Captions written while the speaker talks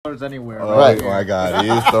wrestlers anywhere. Oh Right. my God,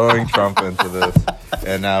 he's throwing Trump into this,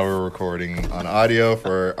 and now we're recording on audio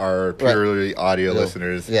for our purely audio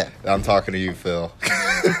listeners. Yeah. I'm talking to you, Phil.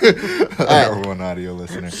 Our one audio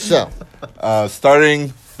listener. So, Starting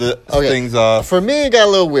things off. for me, it got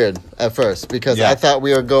a little weird at first because I thought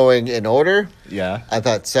we were going in order. Yeah. I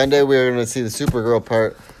thought Sunday we were going to see the Supergirl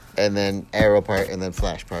part, and then Arrow part, and then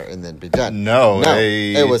Flash part, and then be done. No,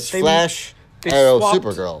 it was Flash, Arrow, swapped,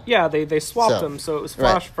 Supergirl. Yeah, they swapped them, so it was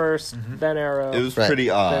Flash first, then Arrow. It was Right. pretty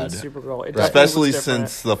then odd. Supergirl. It Especially definitely was different.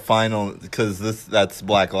 since the final, because that's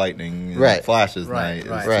Black Lightning. And Right. Flash's Right,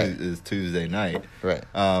 night right. is Tuesday night. Right.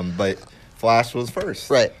 But Flash was first.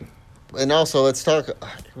 Right. And also, let's talk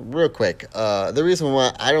real quick. The reason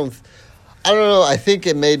why I don't know. I think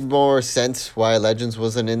it made more sense why Legends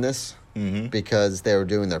wasn't in this because they were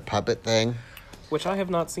doing their puppet thing. Which I have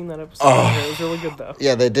not seen that episode. It was really good though.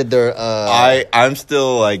 Yeah, they did their. I'm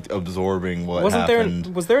still like absorbing what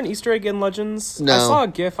happened. Was there an Easter egg in Legends? No. I saw a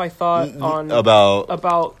GIF. I thought on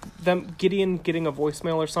about them Gideon getting a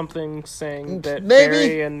voicemail or something saying that Maybe.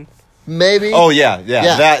 Barry and Maybe. Oh yeah.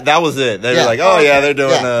 That was it. They were like, oh yeah, they're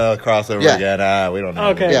doing a crossover again. We don't know.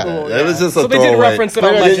 okay, Yeah. cool. It was just a so they throwaway. did reference it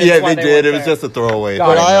on Legends. Yeah, why they did. went It was there. just a throwaway. Got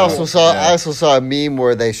But it. I also saw a meme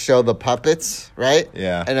where they show the puppets, right?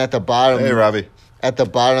 Yeah. And at the bottom, Hey, Robbie. At the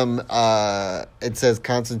bottom, it says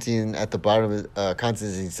Constantine. At the bottom,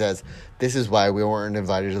 Constantine says, "This is why we weren't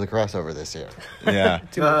invited to the crossover this year." Yeah.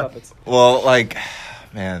 Too many puppets. Well, like,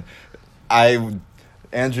 man,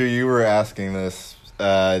 Andrew, you were asking this.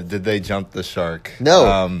 Did they jump the shark?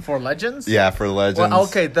 No. For Legends? Yeah, for Legends. Well,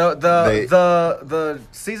 okay, the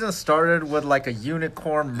season started with like a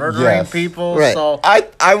unicorn murdering people. Right. So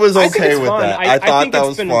I was I think okay it's with fun. that. I thought think that it's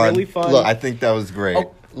was been fun. really fun. Look, I think that was great.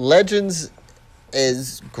 Legends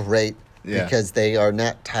is great Yeah. because they are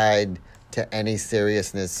not tied to any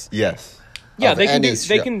seriousness. Yes. Yeah, of they can any do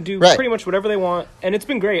show. Right. Pretty much whatever they want, and it's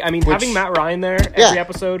been great. I mean, having Matt Ryan there every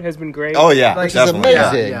episode has been great. Oh yeah, Like, definitely.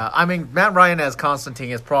 amazing. yeah. I mean, Matt Ryan as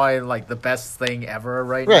Constantine is probably like the best thing ever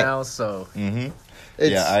right now. So It's-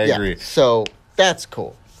 Yeah, I agree. So that's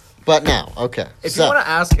cool. But now, okay. if you want to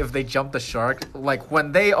ask if they jumped the shark, like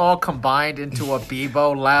when they all combined into a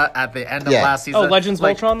Bebo at the end of last season. Oh, Legends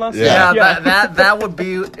like, Voltron last Yeah, season? that would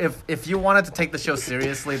be if you wanted to take the show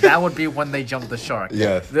seriously, that would be when they jumped the shark.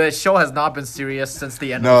 Yes. The show has not been serious since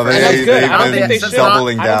the end. No, of the And that's they've good. I don't been think they should.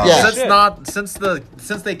 doubling I don't down. think Yeah. they should.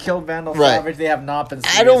 Since they killed Vandal Right. Savage, they have not been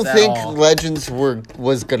serious I don't at think all. Legends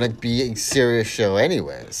was gonna be a serious show,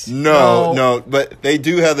 anyways. No, but they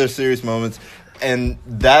do have their serious moments. And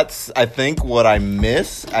that's, I think, what I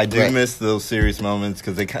miss. I do Right. miss those serious moments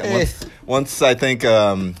because they kind of, once I think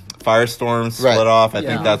Firestorm split Right. off, I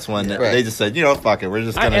think that's when Right. they just said, fuck it, we're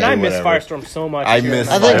just gonna. I do miss whatever. Firestorm so much. I here. miss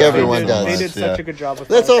I think Firestorm everyone so does. They much, did such a good job with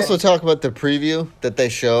Let's Firestorm. also talk about the preview that they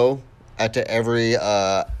show at every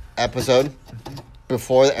episode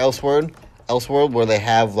before Elseworld, where they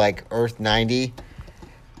have like Earth 90.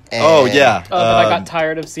 And, Oh yeah, that I got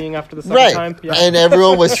tired of seeing after the second right. time. Yeah. And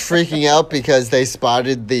everyone was freaking out because they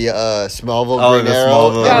spotted the Smallville Oh, Green the Arrow.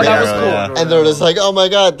 Smallville Yeah, Green that was Arrow, cool. yeah. And they're just like, oh my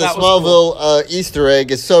god, the That was Smallville Easter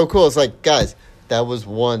egg is so cool. It's like, guys, that was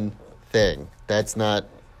one thing. That's not.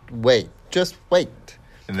 Wait. Just wait.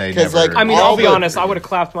 And they 'Cause, never. like, I mean, all I'll be the- honest. I would have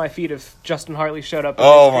clapped my feet if Justin Hartley showed up. in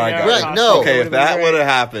Oh his my Green God. Arrow Right, costume. no. It Okay, would've if been that great. would have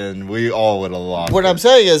happened, we all would have lost. What I'm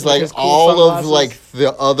saying is, like, his cool all of, sunglasses. like,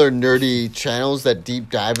 the other nerdy channels that deep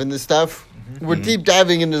dive into stuff, we're deep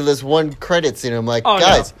diving into this one credit scene. I'm like, Oh,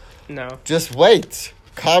 guys, no. just wait.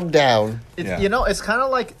 Calm down. Yeah. You know, it's kind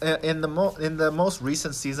of like in the most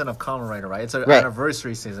recent season of Kamen Rider, right? It's an Right.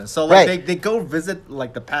 anniversary season, so like Right. they go visit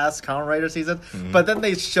like the past Kamen Rider season, but then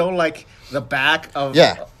they show like the back of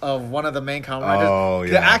one of the main Kamen Riders. Oh,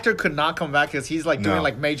 The yeah. actor could not come back because he's like doing No.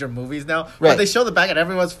 like major movies now. Right. But they show the back and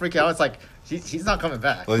everyone's freaking out. It's like he's not coming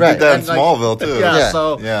back. Well, they Right. did that in And, like, Smallville too. Yeah, Yeah.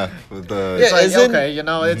 so. Yeah, with the Yeah, It's like, Isn't- okay, you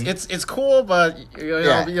know, it's cool, but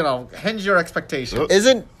Yeah. you know, hinge your expectations.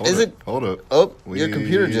 Hold up. Oh, your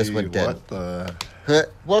computer just went dead. What the?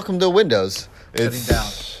 Welcome to Windows. It's Sitting down.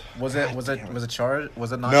 Was it charged?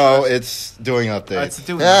 Was it not? no, charged? it's doing updates. It's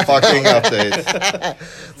doing fucking updates.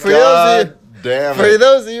 For God damn For it!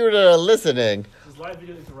 those of you that are listening, His live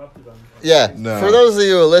video interrupted on. yeah, No. for those of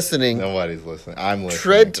you who are listening, Nobody's listening. I'm listening.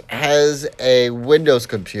 Trent has a Windows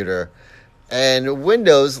computer, and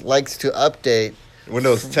Windows likes to update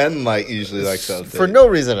Windows 10 usually likes to update. for no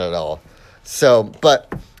reason at all. So,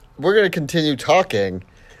 but we're going to continue talking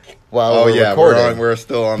while Oh we're yeah, recording. we're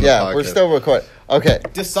still on the yeah, podcast. we're still recording. Okay.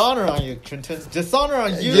 Dishonor on you, Trenton. Dishonor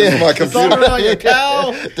on you. Yeah. My Dishonor computer. on your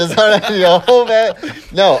cow. Does that have your whole man?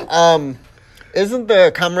 No. Isn't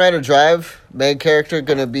the Kamen Rider Drive main character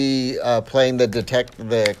going to be playing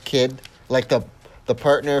the kid, like the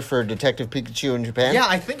partner for Detective Pikachu in Japan? Yeah,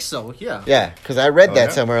 I think so. Yeah. Yeah, because I read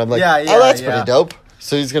that somewhere. I'm like, oh, that's pretty dope.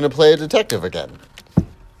 So he's going to play a detective again,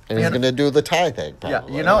 and he's going to do the tie thing.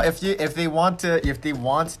 Probably. Yeah, you know, if they want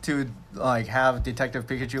to like have Detective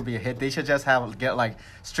Pikachu be a hit, they should just get like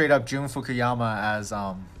straight up Jun Fukuyama as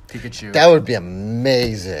Pikachu. That would be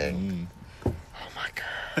amazing. Oh my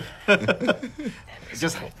god!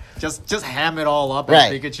 just ham it all up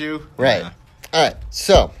as Pikachu. Right. Yeah. All right.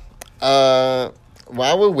 So,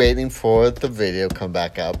 while we're waiting for the video to come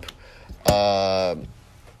back up,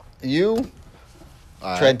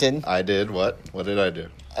 Trenton. I did what? What did I do?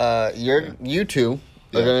 You two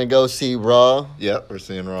are gonna go see Raw. Yep, we're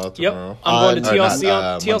seeing Raw tomorrow. Yep, I'm going to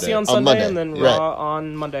TLC on Sunday and then Raw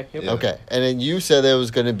on Monday. Yep. Yeah. Okay, and then you said there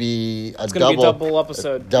was gonna be a double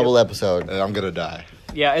episode. Double episode. And I'm gonna die.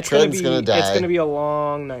 Yeah, it's gonna be a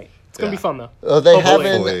long night. It's gonna be fun though. Oh, they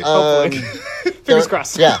haven't. Hopefully. Fingers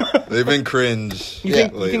crossed. Yeah, they've been cringe. You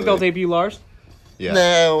think they'll debut Lars? Yeah.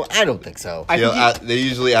 No, I don't think so. They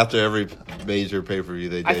usually after every major pay per view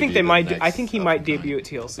they. I think they might. I think he might debut at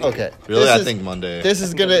TLC. Okay. Really, I think Monday. This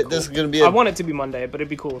is gonna be. I want it to be Monday, but it'd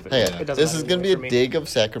be cool if it doesn't. This is gonna be a dig of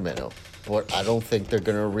Sacramento, but I don't think they're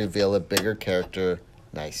gonna reveal a bigger character.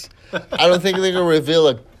 Nice. I don't think they're gonna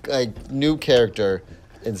reveal a new character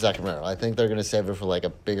in Sacramento. I think they're gonna save it for like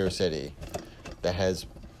a bigger city that has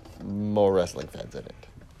more wrestling fans in it.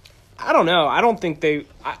 I don't know. I don't think they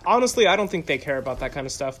care about that kind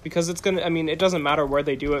of stuff because it's going to, I mean, it doesn't matter where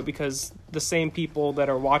they do it because the same people that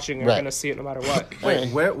are watching are going to see it no matter what.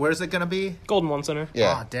 Wait, where's it going to be? Golden One Center.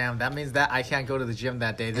 Yeah. Oh, damn. That means that I can't go to the gym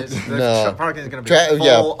that day. No. Parking is going to be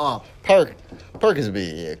full up. Park is going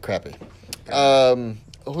to be crappy. I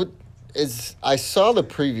saw the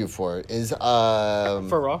preview for it.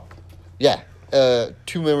 For Raw? Yeah.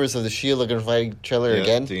 Two members of the Shield are going to fight each other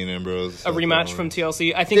again. Dean Ambrose. A rematch from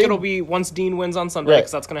TLC. I think it'll be once Dean wins on Sunday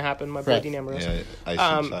because that's going to happen. My boy Dean Ambrose.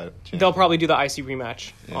 Yeah, they'll probably do the IC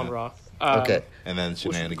rematch on Raw. Okay. And then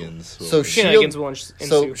shenanigans. So shenanigans will ensue.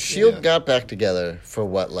 So Shield got back together for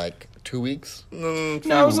what, like 2 weeks? No, it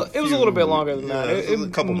was a little bit longer than that. A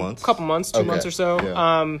couple months. 2 months or so.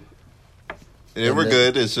 Yeah. They were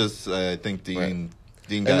good. It's just I think Dean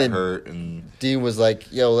got hurt and Dean was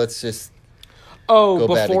like, "Yo, let's just." Oh,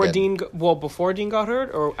 before Dean got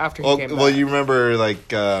hurt or after he came back? Well, you remember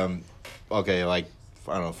like I don't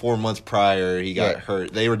know, 4 months prior he got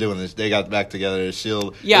hurt. They were doing this. They got back together.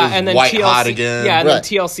 Shield. Yeah, and then white TLC, hot again. Yeah, and then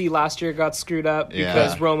TLC last year got screwed up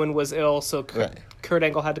because Roman was ill, so Kurt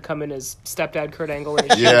Angle had to come in as stepdad Kurt Angle.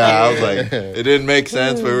 I was like, it didn't make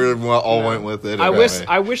sense, but we all went with it. I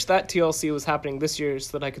wish that TLC was happening this year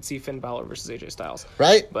so that I could see Finn Balor versus AJ Styles.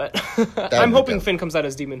 Right, but I'm hoping Finn comes out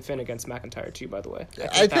as Demon Finn against McIntyre too. By the way,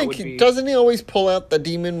 I think doesn't he always pull out the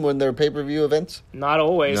Demon when they're pay-per-view events? Not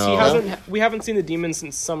always. No. He hasn't. We haven't seen the Demon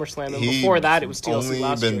since SummerSlam, and before that it was TLC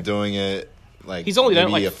last year. Only been doing it. Like he's only done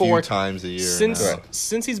it like four times a year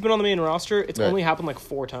since he's been on the main roster. It's only happened like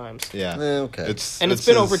 4 times. Yeah, okay. It's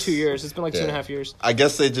been over 2 years. It's been like 2.5 years. I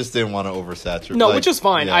guess they just didn't want to oversaturate. No, which is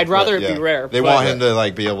fine. I'd rather it be rare. They want him to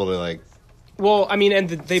like be able to like. Well, I mean, and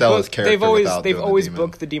they've always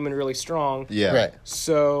booked the Demon really strong. Yeah, right.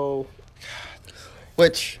 So,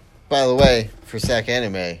 which, by the way, for Sac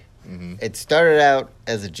Anime, it started out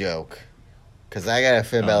as a joke because I got a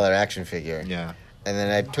Finn Balor action figure. Yeah. And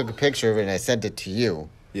then I took a picture of it and I sent it to you.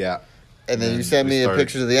 Yeah. And then you sent me a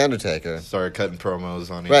picture of the Undertaker. Started cutting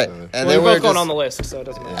promos on each other. And we're both going on the list, so it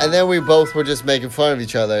doesn't matter. And then we both were just making fun of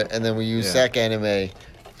each other. And then we used Sac Anime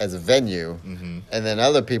as a venue. And then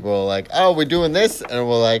other people were like, oh, we're doing this? And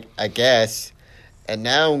we're like, I guess. And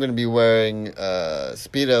now I'm going to be wearing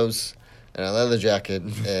Speedos and a leather jacket.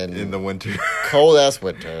 And in the winter. Cold-ass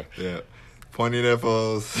winter. Yeah. Pointy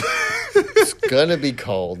nipples. It's going to be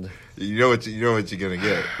cold. You know what you're gonna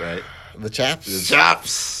get, right? The chaps. The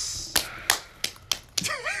chaps.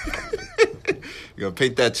 You're gonna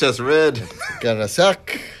paint that chest red. Gonna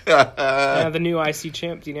suck. The new IC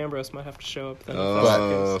champ Dean Ambrose might have to show up then.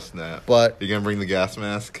 Oh snap! But you gonna bring the gas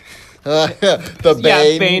mask? The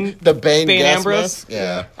Bane gas Ambrose. Mask?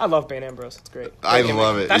 Yeah, I love Bane Ambrose. It's great. I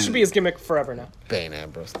love it. That should be his gimmick forever now. Bane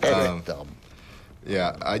Ambrose. That's dumb.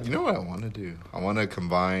 Yeah, you know what I want to do? I want to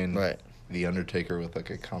combine the Undertaker with like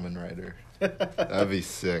a Kamen Rider. That'd be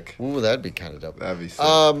sick. Ooh, that'd be kind of dope. That'd be sick.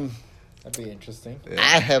 That'd be interesting. Yeah.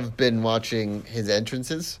 I have been watching his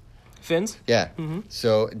entrances. Finn's? Yeah.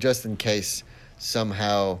 So just in case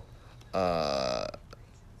somehow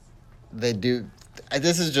they do,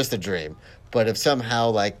 this is just a dream. But if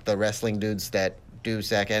somehow like the wrestling dudes that do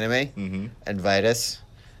Sac Anime invite us,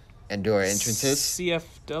 and do our entrances.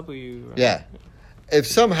 CFW. Right? Yeah. If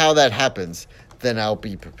somehow that happens, then I'll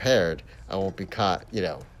be prepared. I won't be caught,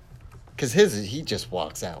 because he just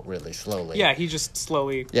walks out really slowly. Yeah, he just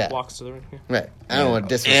slowly Yeah. walks to the ring. Yeah. Right. I don't want to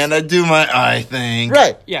disrespect. And I do my eye thing.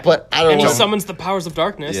 Right. Yeah. But I don't And he want. summons the powers of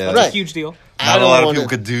darkness. Yeah. That's Right. a huge deal. I Not a don't lot of wanna- people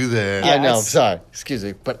could do that. I know. it's- Sorry. Excuse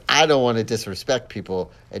me. But I don't want to disrespect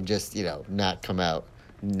people and just not come out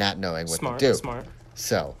not knowing what Smart. to do. Smart.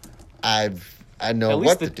 So, I know At what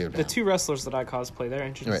least to do now. the two wrestlers that I cosplay, their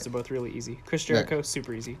entrances Right. are both really easy. Chris Jericho,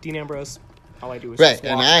 super easy. Dean Ambrose, all I do is Right, just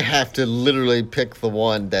walk. and I have to literally pick the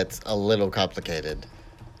one that's a little complicated.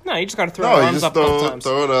 No, you just gotta throw No, your you arms just up a couple throw, times.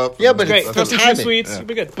 throw it up. Yeah, but Great, it's throw the some timing. two sweets, Yeah. you'll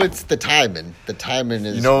be good. But it's the timing. The timing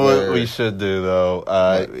is. You know where, what we should do though?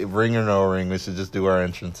 Ring or no ring, we should just do our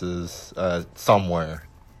entrances somewhere.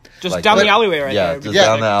 Just like- down the but- alleyway right yeah, there. just Yeah,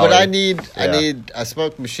 down the but alley. I need Yeah. a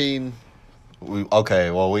smoke machine.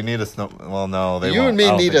 Okay, well we need a smoke. Well, no, they You won't. and me I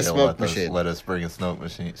don't need think a they'll smoke let us- machine. Let us bring a smoke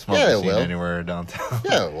machine Yeah, it will. anywhere downtown.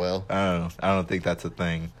 Yeah, well, I don't think that's a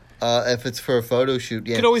thing. if it's for a photo shoot,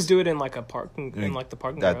 yeah. You could always do it in like a parking the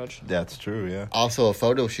parking garage. That's true. Yeah. Also a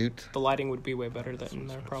photo shoot. The lighting would be way better than in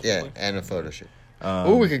there probably. Yeah, and a photo shoot.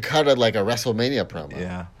 We could cut it like a WrestleMania promo.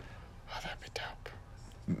 Yeah. Oh, that'd be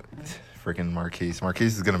dope. Freaking Marquise.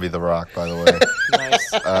 Marquise is gonna be the Rock, by the way. Nice.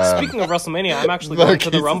 Speaking of WrestleMania, I'm actually going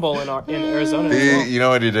to the Marquise. Rumble in Arizona as well. You know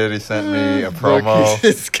what he did? He sent me a promo.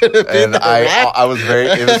 It's gonna be And the I Rock? was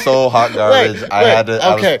it was so hot garbage. I had to.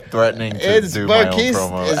 I okay. was threatening to Is do Marquise- my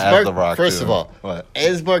own promo is as the Rock. First too. of all, what?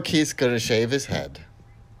 is Marquise gonna shave his head?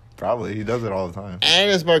 Probably he does it all the time.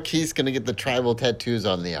 And is Marquise gonna get the tribal tattoos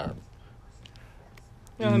on the arm?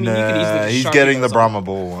 Yeah, I mean, you could easily just He's Sharpie getting the those on. Brahma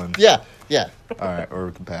Bull one. Yeah, yeah. All right,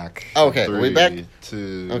 we're back. Okay, we back?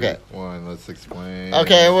 2, Okay. 1. Let's explain.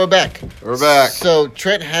 Okay, we're back. We're back. So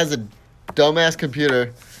Trent has a dumbass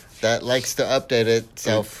computer that likes to update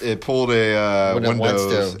itself. It pulled a When it wants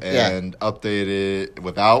Windows to, yeah. and updated it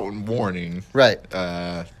without warning. Right.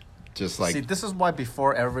 Just like See, this is why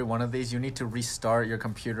before every one of these, you need to restart your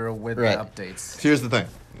computer with Right. the updates. here's the thing.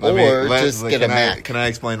 Or just get a Mac. Can I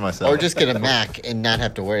explain myself? Or just get a Mac and not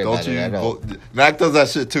have to worry Don't about you? it at all. Mac does that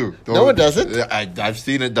shit too. No, it doesn't. I've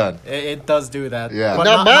seen it done. It does do that. Yeah. But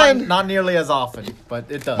Not mine. Not nearly as often, but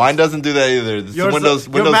it does. Mine doesn't do that either. This is Yours- Windows.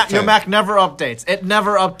 your, Windows Mac, 10. your Mac never updates. It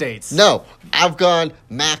never updates. No, I've gone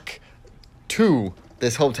Mac 2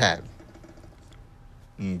 this whole time.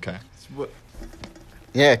 Okay.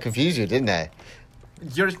 Yeah, confused you, didn't I?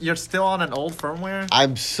 You're still on an old firmware?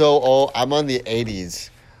 I'm so old. I'm on the 80s,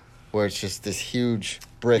 where it's just this huge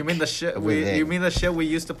brick. You mean the shit of a we? thing. You mean the shit we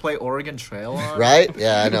used to play Oregon Trail on? Right?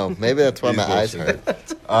 Yeah, I know. Maybe that's why He's my eyes bullshit.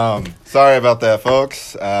 hurt. Sorry about that,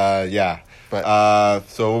 folks. Yeah. But-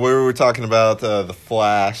 So we were talking about the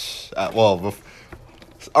Flash.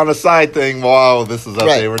 On a side thing, while this is updated,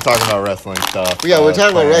 Right. we're talking about wrestling stuff. Yeah, we're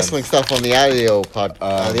talking about plans wrestling stuff on the audio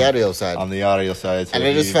the audio side. on the audio side. So and I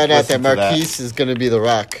if just you found out that listen to Marquise is going to be The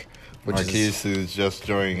Rock. Which Marquise, who's just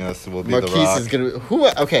joining us, will is, be the Marquise Rock. is going to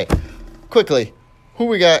be... Okay, quickly. Who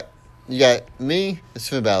we got? You got me,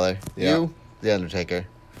 Finn Balor. Yeah. You, The Undertaker.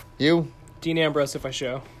 You, Dean Ambrose if I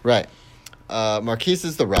show. right. Marquise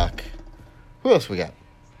is The Rock. Who else we got?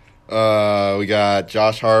 We got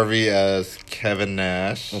Josh Harvey as Kevin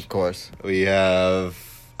Nash. Of course. We have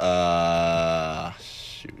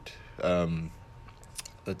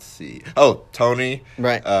let's see. Oh, Tony.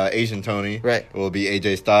 Right. Asian Tony. Right. Will be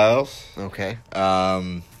AJ Styles. Okay.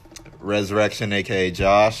 Resurrection, aka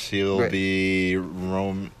Josh. He'll Right. be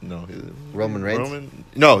Roman Reigns? Roman?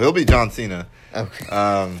 No, he'll be John Cena. Okay.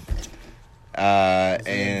 And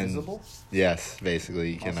invisible? yes,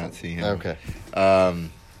 basically you cannot see him. Okay.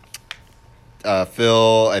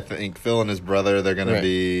 Phil, I think Phil and his brother, they're gonna Right.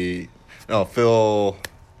 be. No,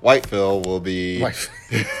 White Phil will be. White,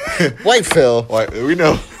 White Phil. We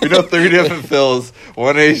know 3 different Phils.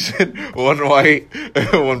 One Asian, one white,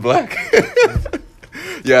 one black.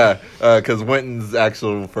 Yeah, because Winton's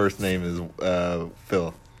actual first name is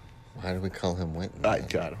Phil. Why do we call him Winton? I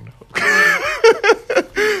don't know.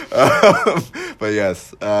 But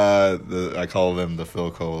yes, I call them the Phil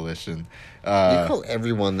Coalition. You call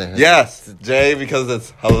everyone that has... Yes, Jay, because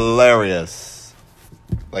it's hilarious.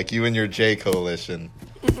 Like you and your J Coalition.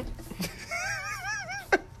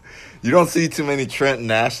 You don't see too many Trent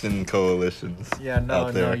and Ashton coalitions. Yeah, no,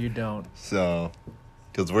 out there. no, you don't. So,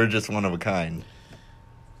 because we're just one of a kind.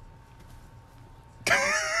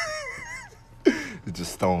 It's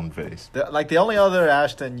just stone faced. The only other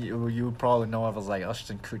Ashton you would probably know of is like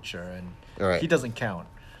Ashton Kutcher, and All right. he doesn't count.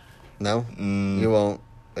 No? You won't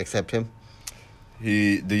accept him? Do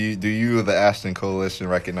you, the Ashton Coalition,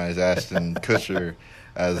 recognize Ashton Kutcher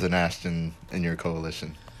as an Ashton in your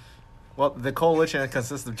coalition? Well, the coalition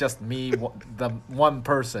consists of just me, the one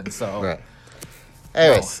person. So Right.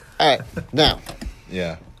 Anyways, all right. Now,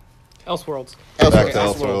 Yeah. Elseworlds. Back to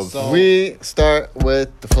Elseworlds. Elseworlds. So- We start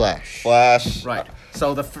with the Flash. Flash. right.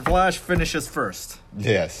 So the Flash finishes first.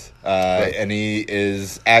 Yes. Right. And he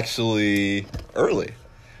is actually early.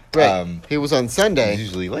 Right. He was on He's Sunday.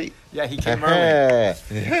 usually late. Yeah, he came early.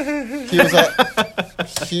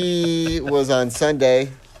 He was on Sunday,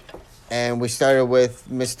 and we started with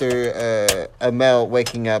Mr. Amell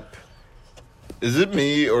waking up. Is it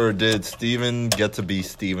me or did Steven get to be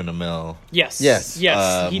Stephen Amell? Yes. Yes.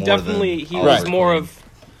 Yes. He more definitely. than He Oliver was more Queen. of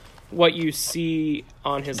what you see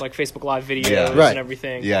on his like Facebook Live videos Yeah. Right. and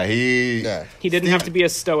everything. Yeah, Yeah. He didn't have to be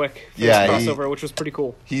as stoic for Yeah, his he- crossover, which was pretty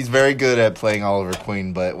cool. He's very good at playing Oliver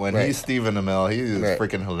Queen, but when Right. he's Stephen Amell, he is Right.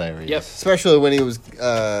 freaking hilarious. Yep. Especially when he was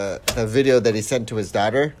the video that he sent to his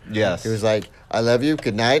daughter. Yes. He was like, "I love you.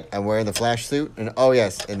 Good night. I'm wearing the Flash suit." And oh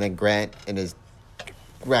yes, and then Grant in his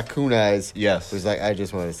raccoon eyes. Yes. Was like, "I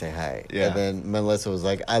just want to say hi." Yeah. And then Melissa was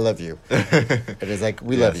like, "I love you." And it's like,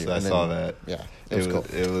 "We love Yes, you." I And then- saw that. Yeah, it was cool.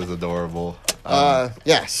 It was adorable.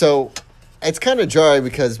 Yeah, so it's kind of jarring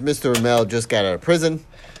because Mr. Amell just got out of prison.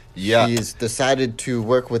 Yeah. He's decided to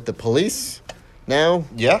work with the police now.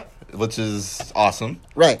 Yeah, which is awesome.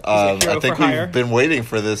 Right. a hero I think for hire. we've been waiting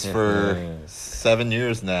for this for 7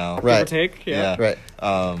 years now. Right. Give or take. Yeah. Right.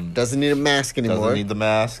 Um, Doesn't need a mask anymore. doesn't need the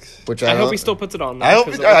mask. which I I hope don't- he still puts it on. Though, I hope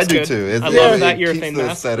 'cause it I looks do good. too. I love that keeps urethane the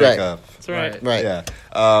mask. aesthetic Right. up. That's right. Right.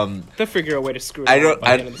 Yeah. They'll figure a way to screw it I up don't.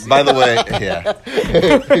 by the end of the season. By the way,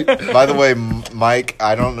 yeah. By the way, Mike,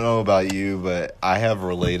 I don't know about you, but I have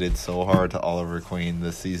related so hard to Oliver Queen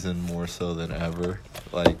this season more so than ever.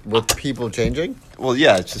 Like, With people changing? well,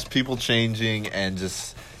 yeah, it's just people changing and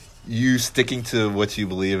just you sticking to what you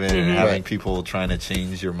believe in and having Right. people trying to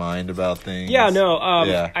change your mind about things. Yeah, no.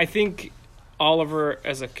 Yeah. I think Oliver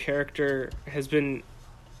as a character has been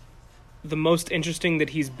the most interesting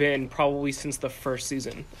that he's been probably since the first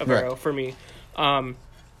season of Right. Arrow for me.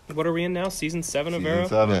 What are we in now? Season 7 of Season Arrow?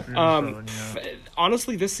 7. Yeah.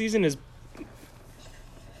 Honestly, this season is,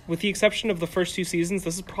 with the exception of the first 2 seasons,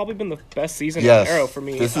 this has probably been the best season Yes. of Arrow for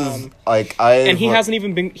me. This is like I. and he hasn't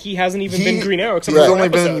even been Green Arrow except He's for only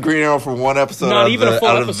one been episode. Green Arrow for one episode. Not out of even the, a full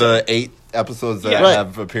out episode. of the 8 episodes that Yeah. Right.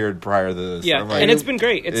 have appeared prior to this. Yeah, I'm like, and it's been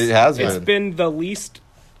great. It has It's been. been the least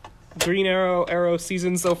Green Arrow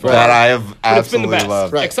season so far. that I have But it's been the absolutely best,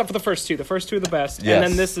 loved. Right. except for the first 2. The first 2 are the best, Yes, and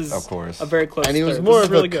then this is of course. a very close. And he was third. more This is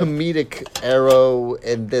of really a good. comedic Arrow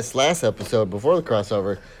in this last episode before the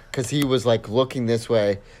crossover because he was like looking this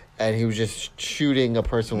way and he was just shooting a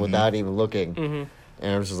person Mm-hmm. without even looking. Mm-hmm.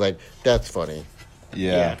 And I was just like, that's funny.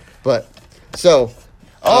 Yeah. But, so.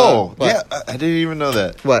 Oh, but- yeah. I didn't even know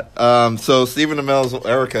that. What? So Stephen Amell's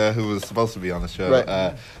Erica, who was supposed to be on the show,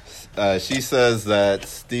 Right. she says that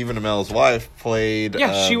Stephen Amell's wife played.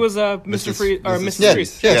 Yeah, she was Mr. Freeze or Mrs. Yeah,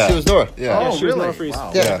 Freeze. yeah, Yeah. she was Nora. Yeah. Oh, she was really? Nora Freeze.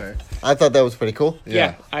 Wow. Yeah. Okay. I thought that was pretty cool.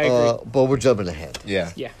 Yeah, I agree. But we're jumping ahead.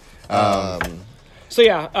 Yeah. Yeah. Um, So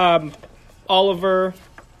yeah, Oliver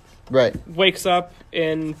right. wakes up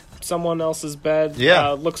in someone else's bed.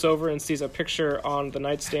 Yeah. Looks over and sees a picture on the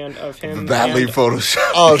nightstand of him. Badly and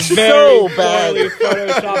photoshopped. Oh, very so bad. poorly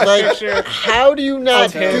photoshopped Like, picture. how do you not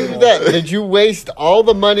Of do him. that? Did you waste all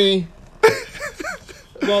the money?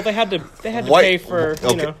 Well, they had to Why- pay for okay,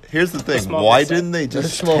 you know. here's the thing. small Why set. didn't they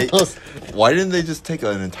just small take, house. Why didn't they just take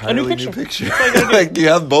an entirely new picture. picture? That's all you gotta do. Like you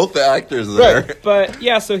have both the actors there. Right. But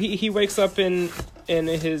yeah, so he wakes up in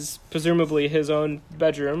his presumably his own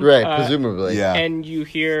bedroom. Right, presumably. Yeah. And you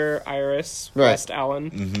hear Iris Right. West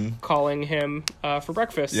Allen calling him for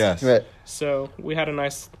breakfast. Yes. Right. So we had a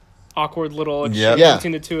nice awkward little exchange Yep. Yeah.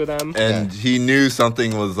 between the two of them. And he knew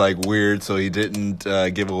something was like weird, so he didn't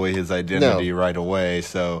give away his identity right away.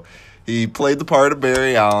 So he played the part of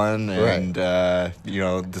Barry Allen,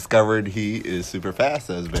 and discovered he is super fast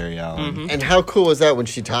as Barry Allen. Mm-hmm. And how cool was that when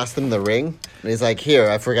she tossed him the ring? And he's like, "Here,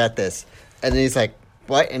 I forgot this." And then he's like,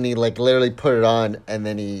 "What?" And he like literally put it on, and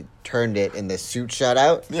then he turned it, and the suit shot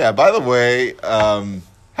out. Yeah. By the way,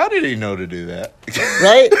 how did he know to do that?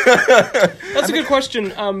 Right? That's a good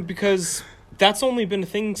question, because that's only been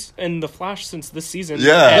things in the Flash since this season.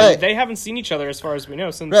 Yeah. And Right. they haven't seen each other as far as we know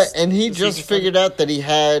since. Right. And he the just season started. figured out that he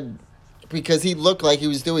had, because he looked like he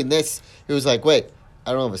was doing this. He was like, "Wait,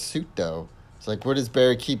 I don't have a suit though." It's like, where does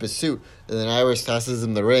Barry keep his suit? And then Iris tosses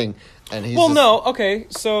him the ring, and he's Well, just, no, okay.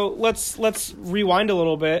 So let's rewind a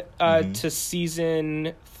little bit to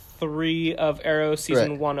season 3 of Arrow,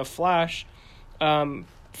 season Right. 1 of Flash.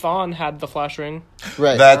 Thawne had the Flash ring.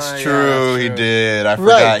 right. That's yeah, true. that's He true. did. I Right,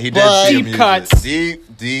 forgot. He did but- see him Deep use cuts.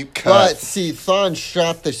 it. Deep But cuts. see, Thawne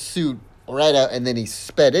shot the suit right out, and then he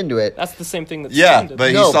sped into it. That's the same thing that Yeah, Stan did.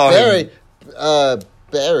 but No, you saw him.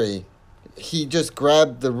 Barry, he just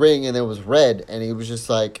grabbed the ring and it was red, and he was just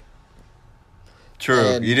like, True.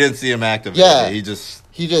 and- You didn't see him activate Yeah. it. He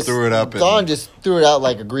just threw it up. Dawn just threw it out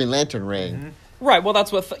like a Green Lantern ring, Right, well,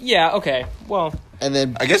 that's what... yeah, okay. Well, and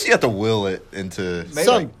then I guess you have to will it into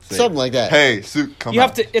something like that. Hey, suit, come you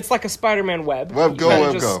out. have to... It's like a Spider-Man web. Web go, You kinda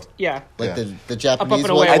web just- go. Yeah. Like Yeah. the Japanese and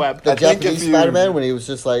away one, web. the I think Japanese if you- Spider-Man when he was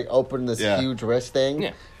just like opening this Yeah. huge wrist thing.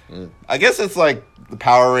 Yeah. I guess it's like the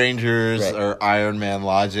Power Rangers Right. or Iron Man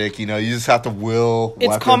logic. You know, you just have to will. It's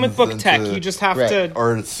weapons comic book into, tech. You just have Right. to...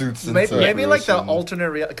 or it suits into Maybe like the fruition.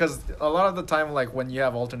 alternate because a lot of the time, like when you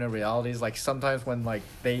have alternate realities, like sometimes when like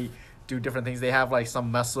they do different things, they have like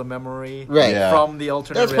some muscle memory Right. Yeah. from the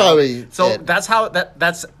alternate That's reality. probably So it. that's how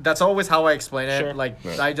that's always how I explain it. Sure. Like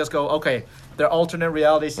Right. I just go, okay, their alternate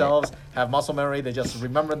reality selves have muscle memory. They just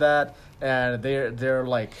remember that, and they're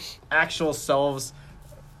like actual selves.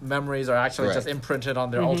 Memories are actually Right. just imprinted on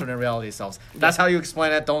their Mm-hmm. alternate reality selves. That's how you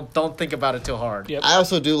explain it. Don't think about it too hard. Yep. I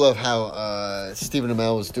also do love how Stephen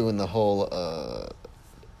Amell was doing the whole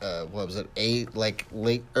what was it,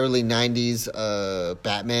 early '90s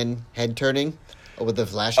Batman head turning with the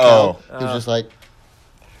Flash cowl. He was just like,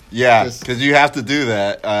 Yeah, Just- because you have to do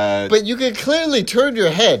that. but you can clearly turn your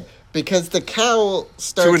head because the cowl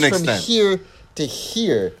starts an from extent. here to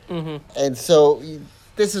here, and so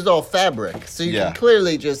this is all fabric. So you Yeah. can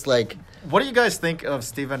clearly just like. What do you guys think of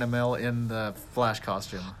Stephen Amell in the Flash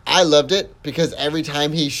costume? I loved it because every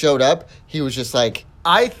time he showed up, he was just like,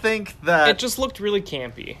 I think that It just looked really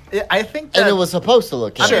campy. I think that and it was supposed to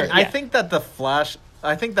look. I campy. mean, I yeah. think that the Flash.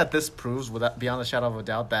 I think that this proves, without beyond a shadow of a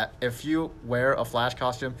doubt, that if you wear a Flash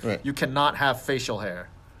costume, Right. you cannot have facial hair.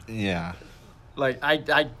 yeah. Like I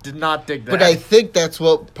did not dig that. But I think that's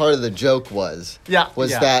what part of the joke was. Yeah,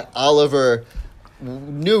 Was yeah. that Oliver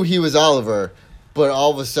knew he was Oliver, but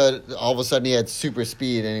all of a sudden he had super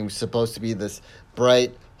speed and he was supposed to be this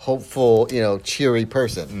bright, hopeful, cheery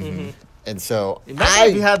person. And so Imagine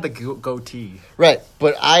if he had the goatee. right,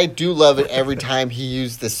 but I do love it every time he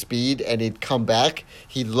used the speed and he'd come back,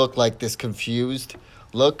 he'd look like this confused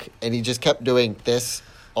look, and he just kept doing this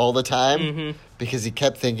all the time because he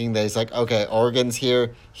kept thinking that he's like, okay, organs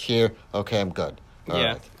here, okay, I'm good. All Yeah.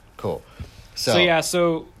 right, cool. So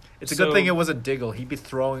It's a good thing it wasn't Diggle. He'd be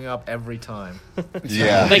throwing up every time.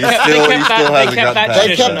 Yeah. They He kept- still, they kept he that- still they hasn't kept gotten that past They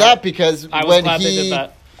tradition kept that. that because I was when glad he, they did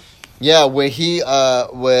that. yeah,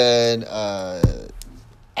 when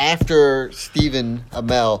after Stephen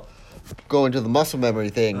Amell going to the muscle memory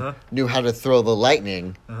thing, knew how to throw the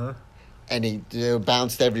lightning, and he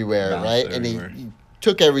bounced everywhere, Bounced right? everywhere. And he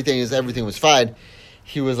took everything as everything was fine.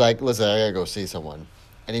 He was like, "Listen, I gotta go see someone."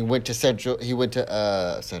 And he went to Central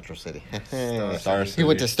City. Star He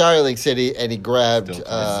went to City. Starling City and he grabbed.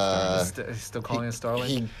 He's still calling it Starling.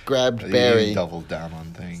 He grabbed He Barry. doubled down on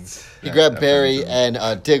things. He grabbed That Barry brings him.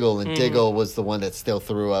 and Diggle, and Diggle was the one that still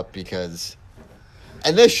threw up because.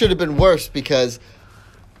 And this should have been worse because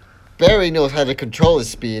Barry knows how to control his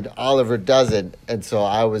speed, Oliver doesn't, and so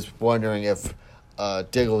I was wondering if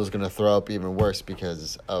Diggle was going to throw up even worse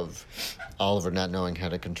because of Oliver not knowing how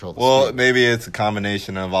to control the Well, speed. maybe it's a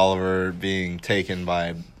combination of Oliver being taken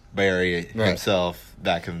by Barry himself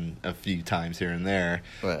back in a few times here and there.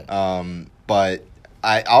 Right. But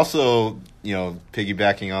I also,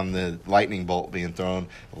 piggybacking on the lightning bolt being thrown,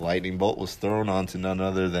 the lightning bolt was thrown onto none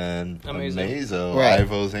other than Amazing. Amazo, Right.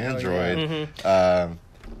 Ivo's android.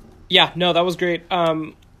 Yeah, no, that was great.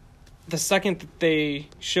 The second that they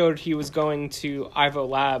showed he was going to Ivo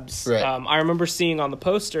Labs, Right. I remember seeing on the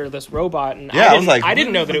poster this robot, and Yeah, I was like, I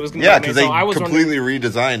didn't know that it was going to yeah, be because Amazo. they I was completely wondering,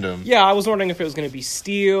 redesigned him. yeah, I was wondering if it was going to be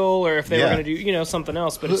Steel or if they were Yeah. going to do something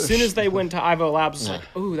else. But as soon as they went to Ivo Labs, it's like,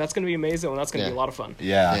 ooh, that's going to be amazing, and that's going to be a lot of fun.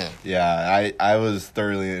 Yeah. I was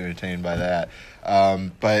thoroughly entertained by that.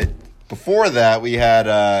 But before that, we had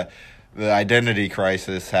the identity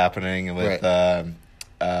crisis happening with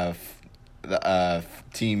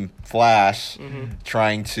Team Flash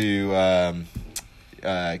trying to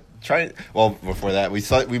before that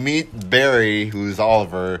we meet Barry, who's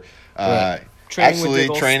Oliver. Training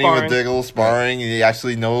with Diggle, sparring. He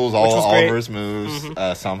actually knows all was great. Oliver's moves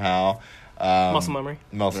somehow. Muscle memory.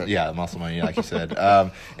 Muscle memory, like you said.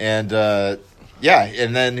 And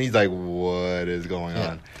then he's like, "What is going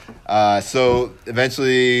on?" So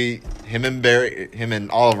eventually, him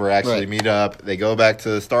and Oliver actually meet up. They go back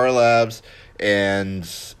to Star Labs, and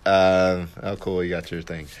oh, cool, you got your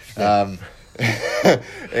thing.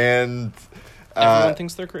 And Everyone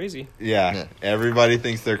thinks they're crazy. yeah, everybody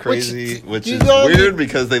thinks they're crazy, which you is know, weird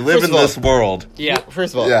because they live first in of all- this world. Yeah.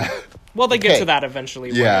 First of all, Yeah. Well, they get to that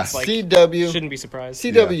eventually. Where Yeah. it's like, CW shouldn't be surprised.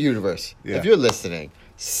 CW Universe. Yeah. If you're listening,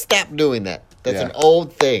 stop doing that. That's Yeah. an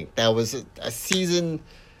old thing. That was a season.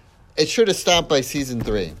 It should have stopped by season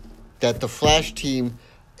 3. That the Flash team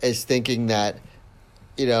is thinking that,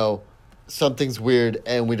 something's weird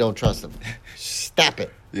and we don't trust them. Stop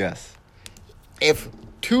it. Yes. If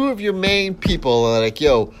 2 of your main people are like,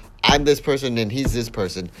 yo, I'm this person and he's this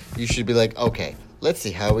person, you should be like, okay, let's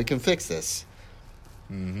see how we can fix this.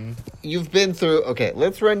 Mm-hmm. You've been through, okay,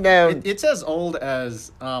 let's run down. It's as old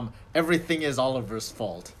as everything is Oliver's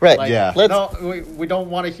fault. Right, Like, yeah. No, we don't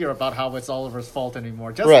want to hear about how it's Oliver's fault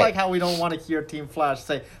anymore. Just Right. like how we don't want to hear Team Flash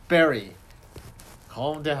say, Barry,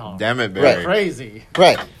 calm down. Damn it, You're Barry. crazy.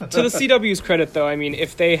 Right. To the CW's credit, though, I mean,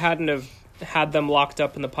 if they hadn't have had them locked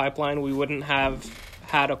up in the pipeline, we wouldn't have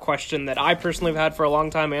had a question that I personally have had for a long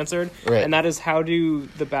time answered, Right. and that is, how do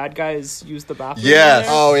the bad guys use the bathroom? Yes.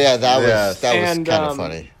 in there? Oh, yeah, that Yes. was And, kind of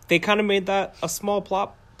funny. They kind of made that a small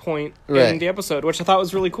plot point Right. in the episode, which I thought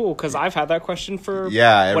was really cool, because I've had that question for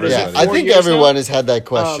Yeah, what is everybody. it, Yeah, I 4 think years everyone now? has had that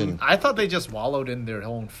question. I thought they just wallowed in their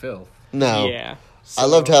own filth. No. Yeah. I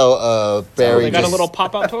loved how Barry They got just, a little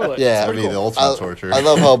pop-out toilet. Yeah. That would be the ultimate torture. I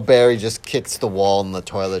love how Barry just kicks the wall and the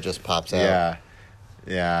toilet just pops out. Yeah.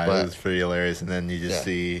 Yeah, But- it was pretty hilarious. And then you just Yeah.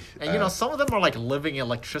 see. And some of them are like living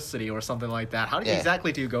electricity or something like that. How Yeah.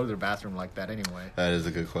 exactly do you go to the bathroom like that anyway? That is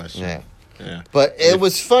a good question. Yeah. Yeah. But it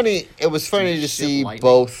was funny. It was funny to Shit see lightning.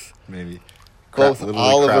 both Maybe.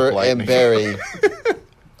 Oliver crap and lightning. Barry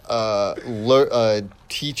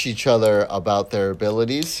teach each other about their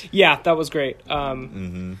abilities. Yeah, that was great.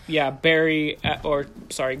 Yeah,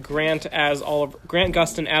 Grant as Oliver, Grant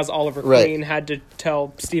Gustin as Oliver Right. Queen had to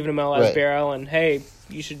tell Stephen Amell as Right. Barry Allen, hey,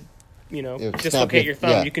 you should, snap dislocate your thumb.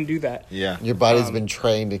 yeah. You can do that. Yeah. Your body's been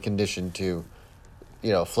trained and conditioned to,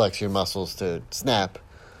 flex your muscles to snap.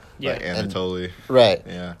 Yeah, Like Anatoly. Right.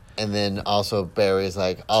 Yeah. And then also Barry's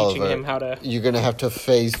like, Oliver, him how to you're going to have to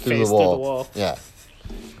phase through phase the through the wall. wall. Yeah.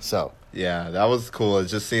 So, Yeah, that was cool.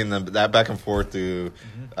 It's just seeing them that back and forth through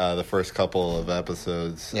the first couple of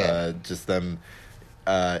episodes. Yeah. Just them.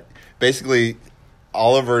 Basically,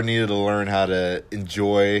 Oliver needed to learn how to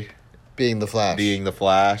enjoy being the Flash. being the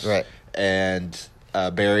Flash, Right. And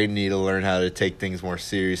Barry needed to learn how to take things more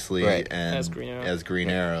seriously, Right. and As Green Arrow. As Green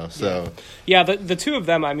Arrow. So Yeah, the two of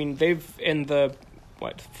them, I mean, they've, in the,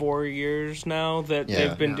 4 years now that Yeah.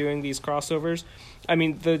 they've been Yeah. doing these crossovers. I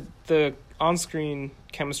mean, the on-screen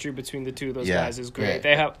chemistry between the two of those Yeah. guys is great. Right.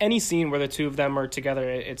 They have any scene where the two of them are together,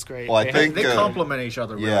 it's great. Well, I They think- They uh, complement each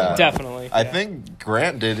other really yeah. well. definitely. I yeah. think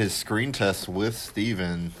Grant did his screen test with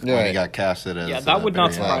Steven when Right. he got casted as. Yeah, that would not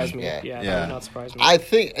Barry surprise Allen. me. Yeah. Yeah, that Yeah. would not surprise me. I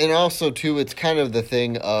think, and also, too, it's kind of the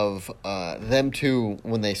thing of them two,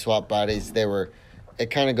 when they swap bodies, it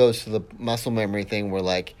kind of goes to the muscle memory thing where,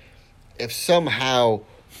 like, if somehow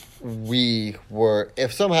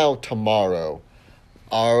tomorrow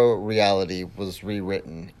our reality was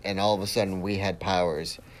rewritten and all of a sudden we had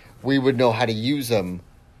powers, we would know how to use them.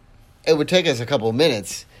 It would take us a couple of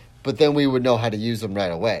minutes, but then we would know how to use them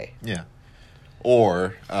right away. Yeah.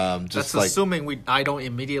 Or just That's like. assuming I don't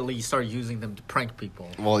immediately start using them to prank people.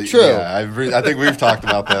 Well, True. Yeah, I think we've talked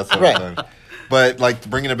about that Right. sometimes. But like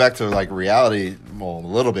bringing it back to like reality, well, a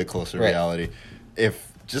little bit closer to Right. reality.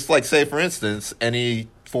 If just like say for instance, any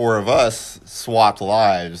 4 of us swapped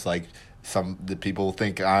lives, like the people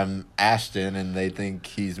think I'm Ashton and they think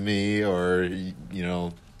he's me, or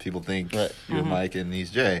people think Right. you're Mike and he's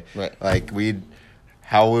Jay. Right. Like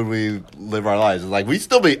how would we live our lives? Like we'd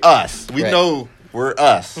still be us. We Right. know we're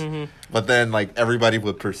us. But then like everybody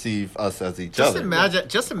would perceive us as each Just other.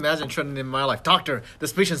 imagine Trent in my life, Doctor,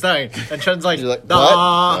 this patient's dying, and Trent's like, You're like,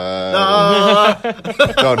 "Nah,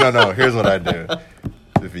 nah." No. Here's what I do.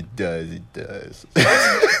 If he does, he does.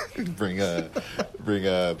 bring Ivan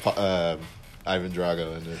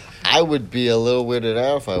Drago in it. I would be a little weirded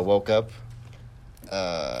out if I woke up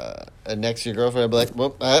and next to your girlfriend, I'd be like,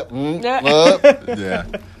 whoop, Yeah. Yeah.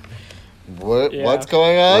 what's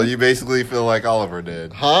going on? Well, you basically feel like Oliver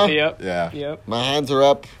did. Huh? Yep. Yeah. Yep. My hands are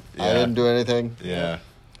up. I Yeah. didn't do anything. Yeah.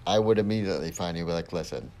 I would immediately find you and be like,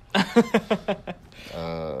 listen,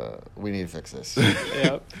 we need to fix this.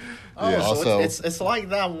 Yep. Oh, Yeah. so Also- it's like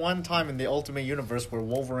that one time in the Ultimate Universe where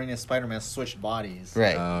Wolverine and Spider-Man switched bodies.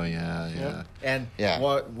 Right. Oh yeah. And Yeah.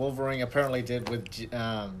 what Wolverine apparently did with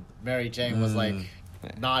Mary Jane was like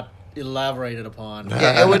not elaborated upon.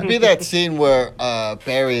 Yeah, it would be that scene where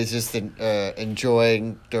Barry is just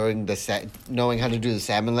enjoying during knowing how to do the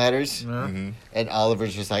salmon ladders, and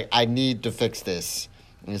Oliver's just like, I need to fix this.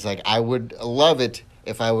 And he's like, I would love it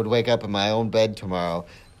if I would wake up in my own bed tomorrow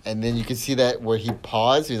And then you can see that where he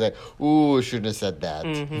paused. He's like, ooh, I shouldn't have said that.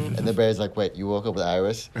 Mm-hmm. And the Barry's like, wait, you woke up with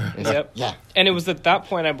Iris? And he's like, yeah. And it was at that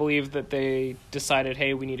point, I believe, that they decided,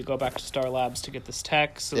 hey, we need to go back to Star Labs to get this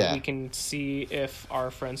tech so that we can see if our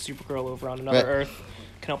friend Supergirl over on another Earth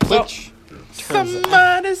can help us out.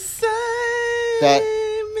 Somebody say that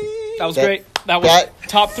was great. That was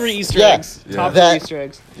top 3 Easter eggs. Yeah. Top 3 Easter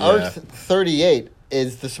eggs. Earth 38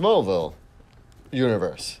 is the Smallville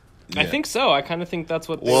universe. I think so. I kind of think that's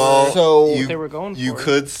what they were going for. You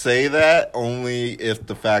could say that only if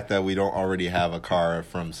the fact that we don't already have a car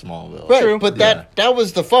from Smallville. Right, True. but that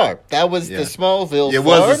was the farm. That was the Smallville farm. It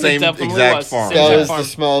was the same exact farm. That was the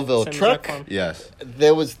Smallville truck. Yes.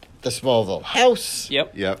 There was the Smallville house.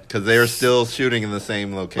 Yep. Because they are still shooting in the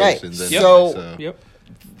same locations. Right. So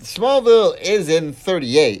Smallville is in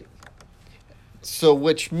 38. So,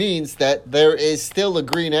 which means that there is still a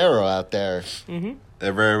Green Arrow out there. Mm-hmm.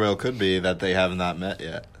 There very well could be that they have not met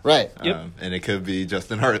yet. Right. And it could be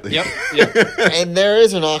Justin Hartley. Yep. And there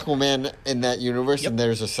is an Aquaman in that universe, and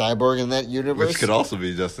there's a Cyborg in that universe. Which could also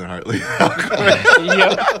be Justin Hartley.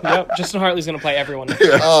 Yep. Justin Hartley's going to play everyone.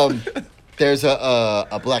 There's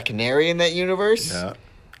a Black Canary in that universe. Yeah.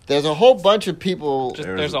 There's a whole bunch of people.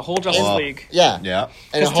 There's a whole Justice League. Yeah.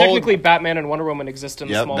 Because technically Batman and Wonder Woman exist in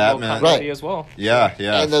the Smallville continuity as well. Yeah.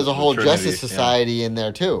 And there's a whole Justice Society in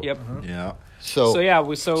there, too. Yep. Yeah. So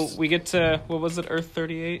we get to, what was it, Earth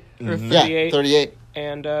 38? Earth 38. Yeah, 38.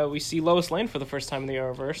 And we see Lois Lane for the first time in the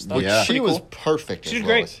Arrowverse. She was perfect. She did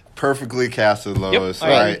great. Perfectly casted Lois. Yep.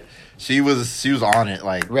 Right. She was on it.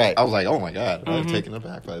 I was like, oh my God, I'm taken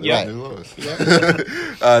aback by that new Lois.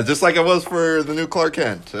 Just like I was for the new Clark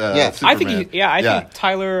Kent. Superman. I think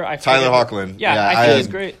Tyler Hoechlin. I think he's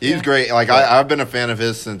great. He's great. I've been a fan of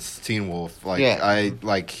his since Teen Wolf. He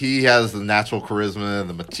has the natural charisma,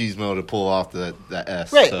 the machismo to pull off the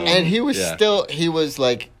S. Right, so, and he was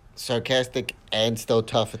sarcastic and still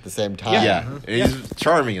tough at the same time. Yeah, he's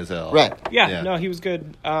charming as hell. Right. Yeah, no, he was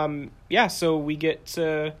good. So we get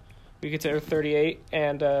to Earth 38,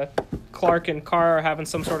 and Clark and Kara are having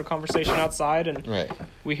some sort of conversation outside, and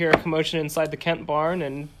we hear a commotion inside the Kent barn,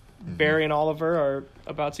 and Barry and Oliver are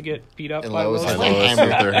about to get beat up by Lois with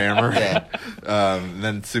their hammer.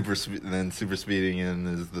 Then super speeding in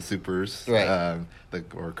is the supers, or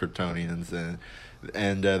Kryptonians,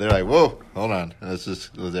 and they're like, "Whoa, hold on, let's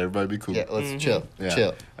everybody be cool. Yeah, let's chill.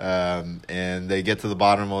 And they get to the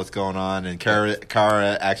bottom of what's going on, and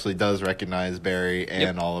Kara actually does recognize Barry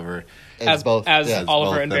and Oliver as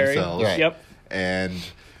Oliver and Barry. Right. Yep. And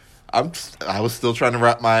I was still trying to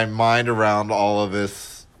wrap my mind around all of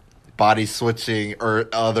this body switching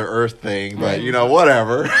other Earth thing, but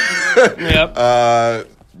whatever. Yep.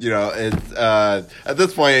 It's at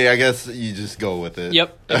this point, I guess you just go with it.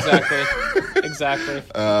 Yep, exactly.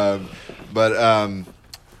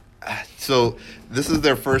 So this is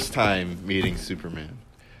their first time meeting Superman.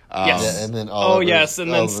 Yes. And then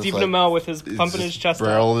Stephen Amell with his pumping his chest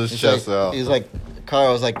out. His chest out. He's like,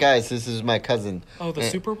 Carl was like, guys, this is my cousin. Oh, the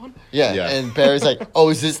super one? Yeah. And Barry's like, oh,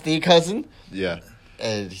 is this the cousin? Yeah.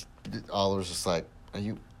 And Oliver's just like, are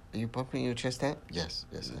you pumping your chest out? Yes.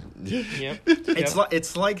 Yep.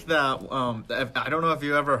 It's like that. I don't know if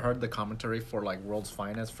you ever heard the commentary for World's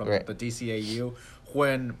Finest from the DCAU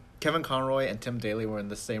when Kevin Conroy and Tim Daly were in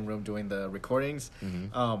the same room doing the recordings.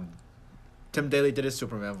 Mm-hmm. Tim Daly did his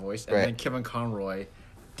Superman voice, and then Kevin Conroy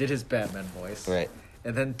did his Batman voice. Right.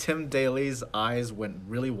 And then Tim Daly's eyes went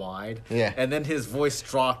really wide. Yeah. And then his voice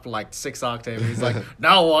dropped 6 octaves. He's like,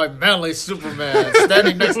 now I'm manly Superman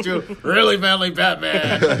standing next to really manly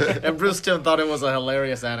Batman. And Bruce Timm thought it was a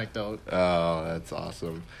hilarious anecdote. Oh, that's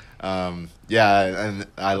awesome. And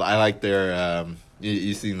I like their...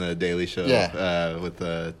 You've seen the Daily Show with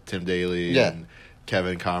Tim Daly and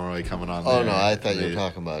Kevin Conroy coming on there. Oh, no, I thought you were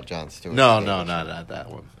talking about Jon Stewart. No, not that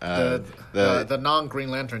one. The non-Green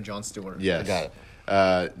Lantern Jon Stewart. Yes. I got it.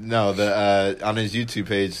 On his YouTube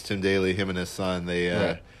page, Tim Daly, him and his son, they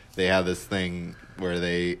have this thing where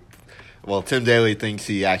Tim Daly thinks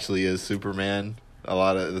he actually is Superman a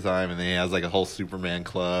lot of the time, and then he has a whole Superman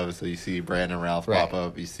club. So you see Brandon Routh pop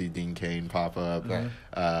up, you see Dean Cain pop up,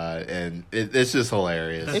 and it's just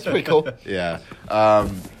hilarious. It's pretty cool. Yeah.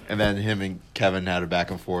 And then him and Kevin had a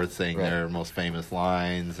back and forth saying their most famous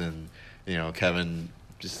lines, and Kevin.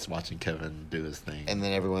 Just watching Kevin do his thing. And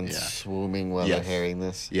then everyone's swooming while they're hearing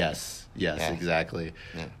this. Yes, exactly.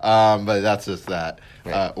 Yeah. But that's just that.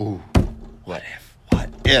 Right. What if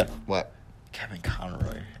Kevin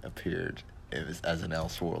Conroy appeared as an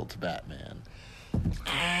Elseworlds Batman?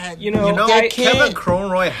 Kevin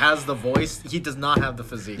Conroy has the voice. He does not have the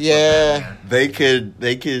physique. Yeah. They could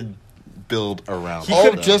build around. He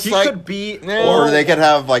him. could just he like- could be, or they could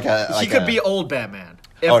have like a. he could be old Batman.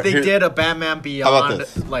 If Oh, they here- did a Batman about Beyond,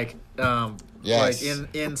 this? like Yes. in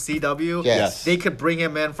CW, Yes. they could bring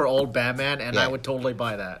him in for old Batman, and Yeah. I would totally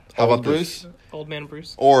buy that. How about Old Bruce? this? Old Man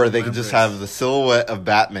Bruce. Or they could Bruce. just have the silhouette of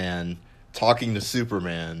Batman talking to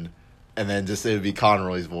Superman, and then just it would be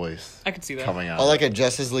Conroy's voice I could see that. coming out. Or like a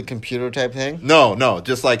Justice League computer type thing? No,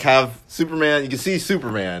 just like have Superman. You can see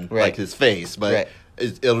Superman, Right. like his face, but Right.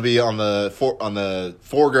 it'll be on the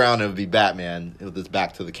foreground. It'll be Batman with his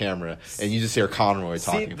back to the camera, and you just hear Conroy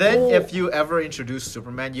See, talking. then if you ever introduce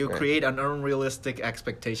Superman, you create an unrealistic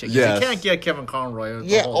expectation. 'Cause Yes. You can't get Kevin Conroy. the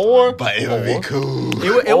Yeah, whole or... time. but it would be cool. It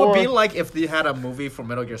would or- be like if they had a movie for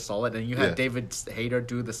Metal Gear Solid and you had Yeah. David Hayter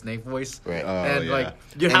do the Snake voice. Right. Oh, And yeah. like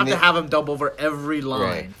you'd And have to they- have him dub over every line.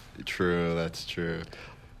 Right. True, that's true.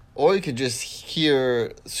 Or you could just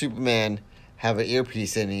hear Superman have an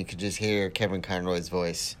earpiece in and you could just hear Kevin Conroy's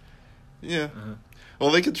voice. Yeah.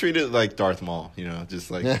 Well, they could treat it like Darth Maul,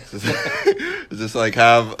 just like just like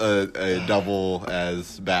have a double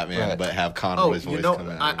as Batman, Right. but have Oh, Conroy's voice come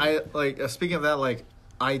out. I like speaking of that, like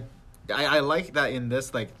I like that in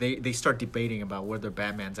this, like they start debating about whether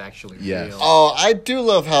Batman's actually Yes. real. Oh, I do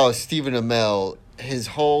love how Stephen Amell, his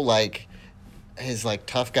whole his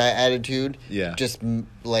tough guy attitude, Yeah. just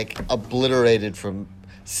obliterated from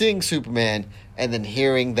seeing Superman and then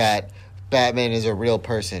hearing that Batman is a real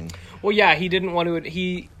person, Well, yeah, he didn't want to.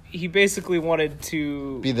 He basically wanted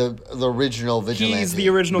to. be the original vigilante. He's the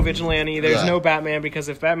original vigilante. There's Yeah. no Batman because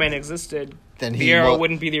if Batman existed, Then the he Arrow wa-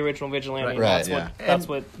 wouldn't be the original vigilante. Right. That's Yeah. what. That's And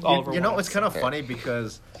what Oliver. You know, wanted. it's kind of funny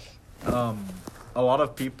because a lot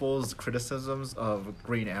of people's criticisms of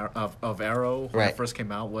Green Arrow of Arrow when Right. it first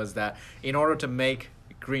came out was that in order to make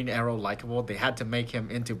Green Arrow likable, they had to make him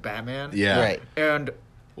into Batman. Yeah. Right. And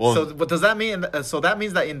Well- so, what does that mean? So that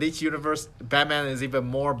means that in this universe, Batman is even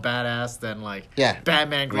more badass than Yeah.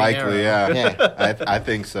 Batman Green Arrow. Likely, yeah. Yeah. I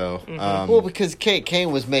think so. Well, because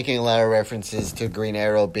Kane was making a lot of references to Green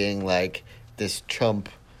Arrow being like this chump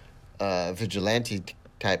vigilante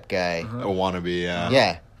type guy. a wannabe, yeah.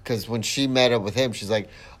 Yeah, because when she met up with him, she's like,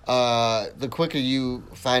 the quicker you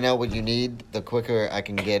find out what you need, the quicker I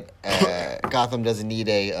can get. Gotham doesn't need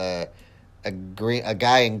a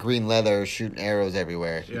guy in green leather shooting arrows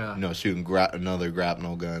everywhere. Yeah. Shooting another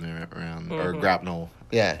grapnel gun around, or grapnel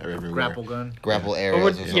Yeah. everywhere. Grapple gun. Grapple But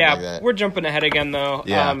arrows or something like that. we're jumping ahead again though.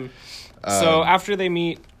 Yeah. So after they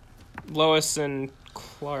meet Lois and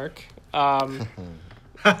Clark,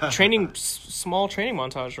 small training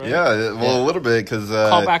montage, right? Yeah, well, a little bit, because...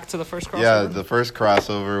 Call back to the first crossover. Yeah, the first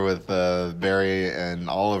crossover with Barry and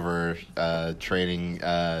Oliver training,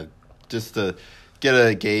 just to get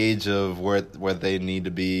a gauge of where they need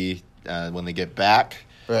to be when they get back.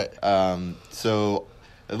 Right. So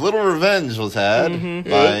a little revenge was had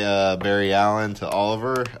by Barry Allen to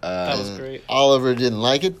Oliver. That was great. Oliver didn't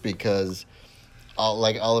like it because,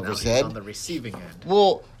 like Oliver Now he's said, on the receiving end.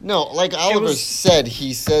 well, no, like Oliver was- said,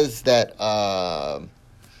 he says that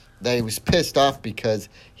that he was pissed off because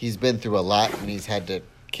he's been through a lot and he's had to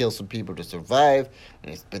kill some people to survive,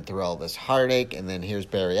 and he's been through all this heartache. And then here's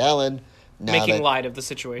Barry Allen, now Making that, light of the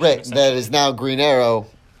situation. right? essentially. That is now Green Arrow,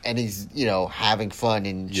 and he's having fun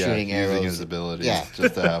and shooting using arrows. his abilities Yeah.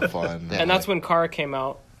 just to have fun. Yeah. And that's when Kara came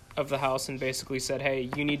out of the house and basically said, "Hey,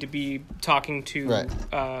 you need to be talking to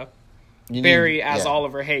Right. You Barry need- as yeah.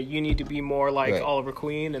 Oliver. Hey, you need to be more like Right. Oliver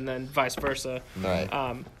Queen, and then vice versa. Right.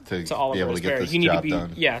 To Oliver be able as to get Barry. this You need to job be done.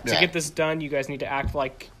 to Yeah. get this done. You guys need to act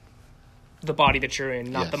like the body that you're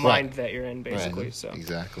in, not Yes. the Right. mind that you're in, basically. So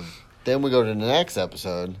Exactly. Then we go to the next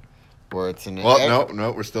episode where it's an Well,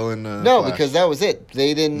 no, we're still in. no, Flash. because that was it.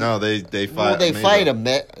 They didn't. no, they fight. Well, they Amazo.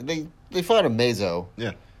 fight they fought a Mazo.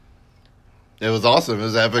 Yeah, it was awesome. It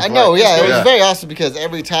was an epic. I know, fight. yeah, it was very awesome because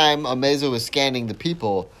every time Amazo was scanning the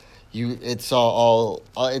people, it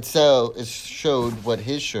showed what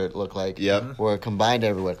his shirt looked like. Yep. Where it combined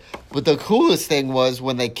everyone. But the coolest thing was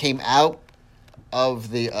when they came out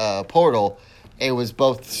of the portal, it was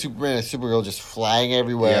both Superman and Supergirl just flying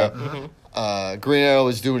everywhere. Yeah. Green Arrow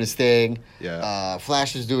was doing his thing. Yeah.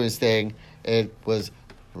 Flash was doing his thing. It was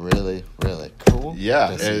really, really cool. Yeah,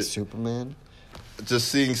 to see it- Superman Just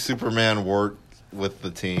seeing Superman work with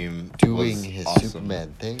the team, doing was his awesome.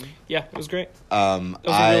 Superman thing. yeah, it was great. It It was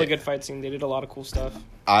a really good fight scene. They did a lot of cool stuff.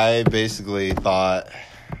 I basically thought,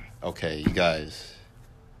 okay, you guys,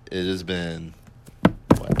 it has been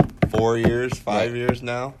what, 4 years, 5 Right. years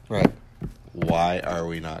now. Right. Why are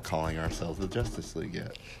we not calling ourselves the Justice League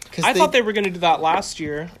yet? I thought they were going to do that last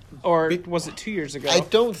year, or was it 2 years ago? I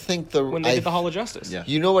don't think when they did the Hall of Justice. Yeah.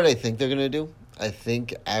 You know what I think they're gonna do? I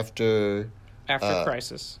think after After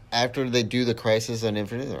Crisis. they do the Crisis on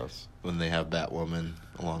Infinite Earths, when they have Batwoman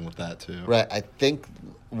along with that too. Right. I think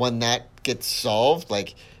when that gets solved,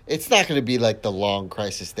 like it's not going to be like the long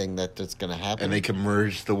crisis thing that's going to happen. And they can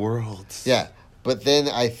merge the worlds. Yeah, but then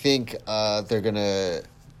I think they're going to,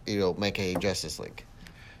 make a Justice League.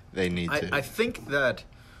 They need to. I think that,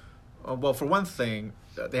 well, for one thing,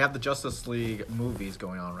 they have the Justice League movies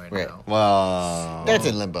going on right now. Well, that's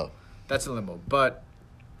in limbo. That's in limbo. But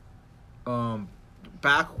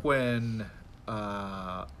back when,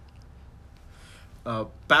 back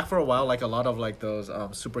for a while, like a lot of like those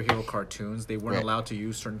superhero cartoons, they weren't allowed to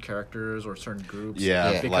use certain characters or certain groups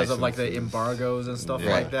because of like the embargoes and stuff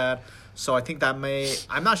like that. So I think that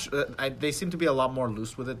I'm not sure. They seem to be a lot more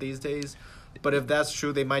loose with it these days. But if that's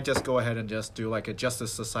true, they might just go ahead and just do like a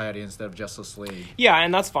Justice Society instead of Justice League. Yeah,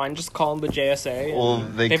 and that's fine. Just call them the JSA. Well,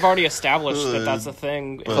 they've already established that that's a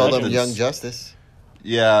thing. Call them Young Justice.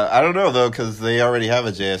 Yeah, I don't know though, because they already have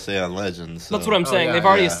a JSA on Legends. So. That's what I'm saying. They've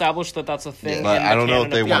already established that that's a thing. But I don't know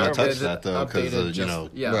if they want to touch that though, because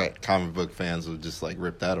comic book fans would just like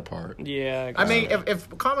rip that apart. Yeah, I mean,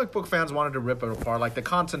 if comic book fans wanted to rip it apart, like the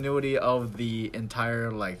continuity of the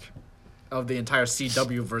entire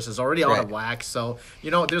CW verse is already out of whack. So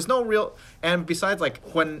there's no real. And besides, like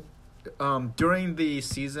when during the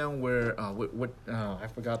season where I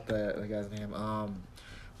forgot the guy's name.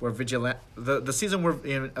 Where the season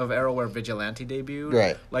of Arrow where Vigilante debuted,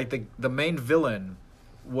 right? Like the main villain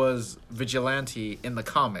was Vigilante in the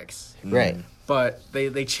comics, right? But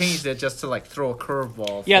they changed it just to like throw a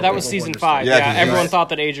curveball. Yeah, that was season 5. Yeah, everyone thought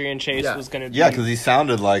that Adrian Chase was going to. Yeah, because he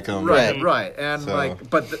sounded like him. Right, and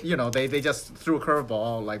they just threw a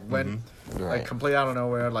curveball like when like completely out of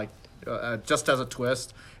nowhere, like just as a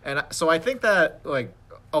twist, and so I think that like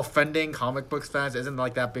offending comic books fans isn't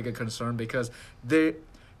like that big a concern because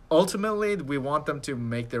ultimately, we want them to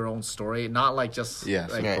make their own story, not like just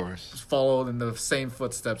of course. Follow in the same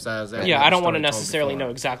footsteps as. I don't want to necessarily know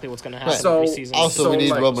exactly what's going to happen. So, every season. Also, we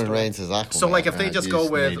need Roman Reigns as Aquaman. So, like, if they just go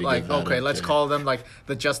with like, let's call them like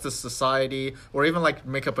the Justice Society, or even like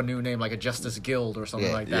make up a new name like a Justice Guild or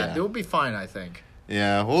something like that, it would be fine, I think.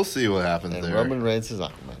 Yeah, we'll see what happens there. Roman Reigns is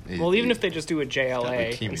Aquaman. Well, even if they just do a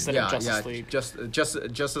JLA instead of Justice League,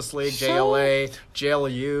 Justice League, JLA,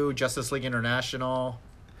 JLU, Justice League International.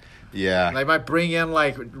 Yeah. They might bring in,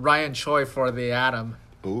 like, Ryan Choi for the Atom.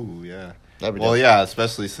 Ooh, yeah. Well, yeah,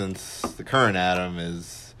 especially since the current Atom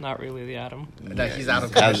is... Not really the Atom. He's out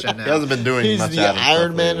of commission now. He hasn't been doing much Atom. He's the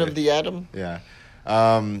Iron Man of the Atom? Yeah.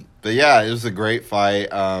 But, yeah, it was a great fight.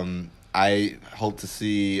 I hope to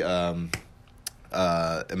see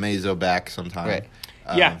Amazo back sometime. Right.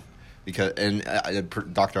 Yeah. Because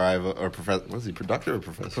Dr. Ivo or Professor was he doctor or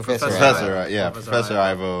professor? Professor Ivo. Professor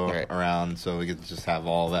Ivo around, so we could just have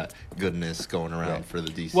all that goodness going around for the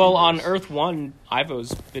DC. Well, on Earth 1,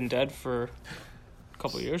 Ivo's been dead for a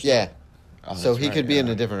couple of years. Yeah, so he could be in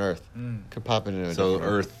a different Earth. Could pop into a different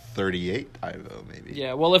Earth 38 Ivo maybe.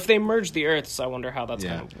 Yeah. Well, if they merge the Earths, I wonder how that's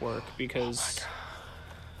going to work because.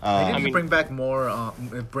 They need to bring back more,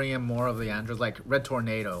 bring in more of the androids, like Red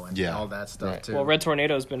Tornado and all that stuff too. Well, Red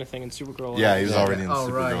Tornado's been a thing in Supergirl. Yeah, he was already in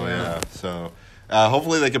Supergirl. Yeah. So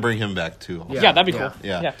hopefully they could bring him back too. Yeah, that'd be cool.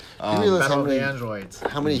 Yeah. You realize Battle of the Androids.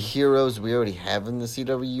 How many heroes we already have in the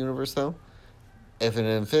CW universe, though? If in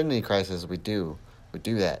Infinity Crisis we do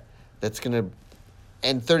that, that's gonna,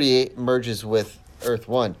 and 38 merges with Earth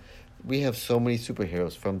 1. We have so many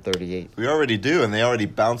superheroes from 38. We already do, and they already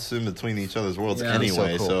bounce in between each other's worlds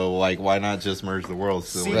anyway. So like, why not just merge the worlds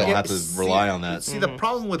so we don't have to rely on that? See, the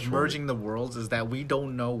problem with merging the worlds is that we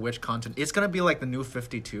don't know which content. It's gonna be like the New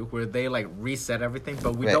 52, where they like reset everything,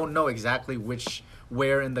 but we don't know exactly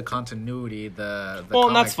where in the continuity the well,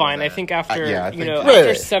 and that's fine. I think after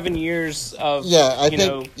after 7 years of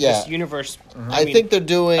this universe, I think they're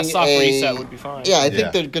doing a soft reset would be fine. Yeah, I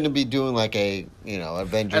think they're going to be doing like a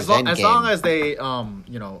Avengers Endgame. As long as they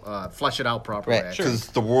flesh it out properly. Right. Because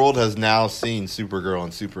the world has now seen Supergirl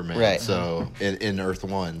and Superman. Right. So in Earth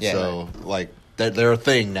 1, so like they're a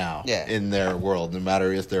thing now in their world, no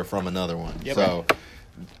matter if they're from another one. Yep. So.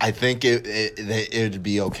 I think it'd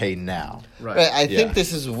be okay now. Right. I think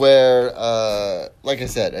this is where, like I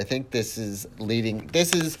said, I think this is leading.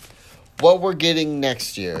 This is what we're getting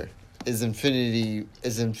next year. Is Infinity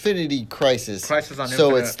Crisis? Crisis on so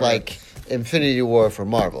Infinite, it's like Infinity War for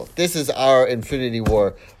Marvel. This is our Infinity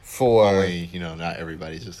War for. Only, not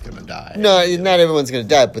everybody's just gonna die. No, not everyone's gonna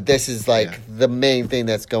die, but this is like the main thing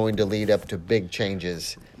that's going to lead up to big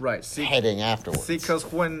changes. Right. Heading afterwards. See, because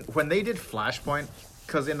when they did Flashpoint.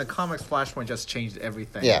 Because in the comics, Flashpoint just changed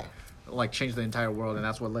everything. Yeah. Like, changed the entire world, and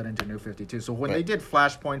that's what led into New 52. So when they did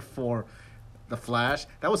Flashpoint for The Flash.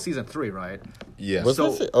 That was season 3, right? Yeah. Was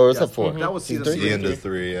that or was that 4? That was season 3. The end of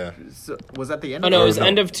 3, yeah. So, was that the end? Oh no, it was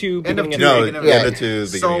end of 2, beginning of 3. No, end of 2,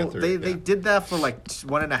 beginning of 3. So they did that for like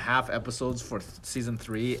 1.5 episodes for season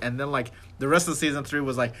 3, and then like the rest of season 3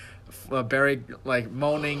 was like Barry like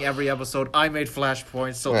moaning every episode. I made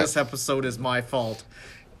flashpoints, so this episode is my fault,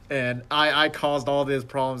 and I caused all these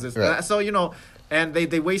problems. So and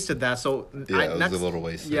they wasted that. So it was a little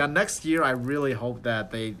wasted. Yeah, next year I really hope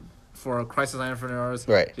that for Crisis on Infinite Earths,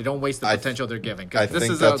 they don't waste the potential they're giving. I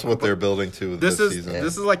think that's what they're building to this season.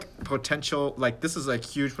 This is like potential. Like this is a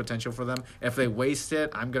huge potential for them. If they waste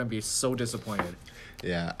it, I'm gonna be so disappointed.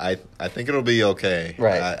 Yeah, I think it'll be okay.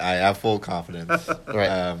 Right, I have full confidence.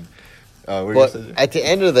 Right. But at the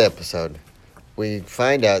end of the episode, we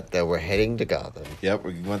find out that we're heading to Gotham. Yep,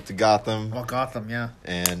 we went to Gotham. Well, Gotham, yeah.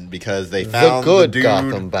 And because they found the good dude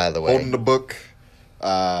Gotham, by the way, holding the book.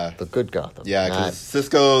 The good Gotham. Yeah, because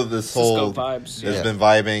Cisco vibes. has been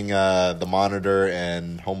vibing the Monitor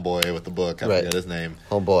and Homeboy with the book. I forget his name.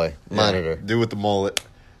 Homeboy, Monitor. Dude with the mullet.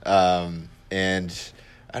 And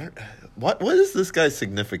I don't. What is this guy's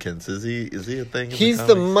significance? Is he a thing? He's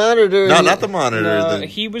the Monitor. No, not the Monitor. No,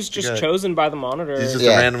 he was just chosen by the Monitor. He's just a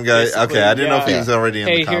random guy. Okay, I didn't know if he was already in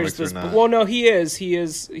the comics or not. Well, no, he is.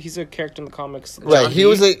 He's a character in the comics. Right. He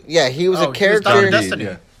was a character. Dr.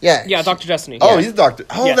 Destiny. Yeah, Dr. Destiny. Oh, he's Doctor.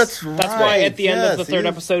 Oh, yes. That's right. That's why at the end of the third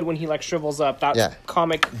episode, when he like shrivels up, that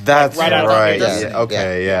comic. That's right. Out right. of Yeah.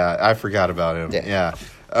 Okay. Yeah. I forgot about him. Yeah.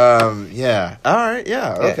 Yeah. All right.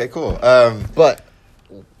 Yeah. Okay. Cool. But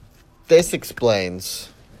this explains,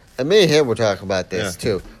 and me and him were talking about this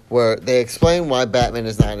too, where they explain why Batman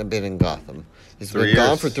has not been in Gotham. He's been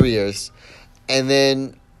gone for 3 years, and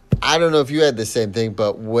then I don't know if you had the same thing,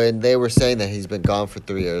 but when they were saying that he's been gone for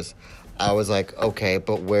 3 years, I was like, okay,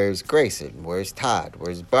 but where's Grayson? Where's Todd?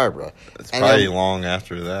 Where's Barbara? It's probably long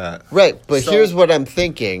after that. Right, but here's what I'm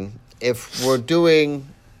thinking. If we're doing,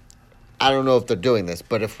 I don't know if they're doing this,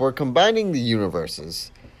 but if we're combining the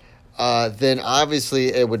universes, then obviously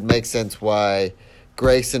it would make sense why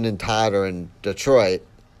Grayson and Todd are in Detroit.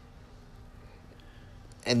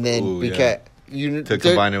 And then to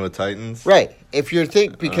combine it with Titans? Right. If you're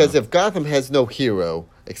because if Gotham has no hero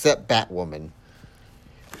except Batwoman,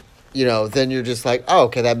 then you're just like, oh,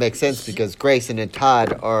 okay, that makes sense because Grayson and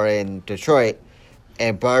Todd are in Detroit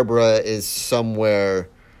and Barbara is somewhere.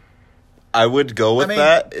 I would go with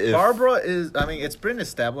that. Barbara is, it's been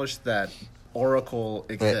established that Oracle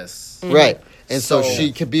exists. Right. And so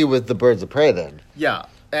she could be with the Birds of Prey then. Yeah.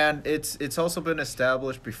 And it's also been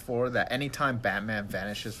established before that anytime Batman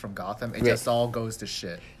vanishes from Gotham, it just all goes to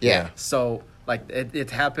shit. Yeah. So like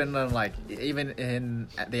it happened on like even in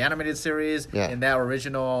the animated series, in that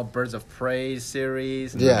original Birds of Prey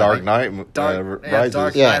series, Dark Knight Rises.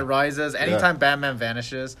 Dark Knight Rises. Anytime Batman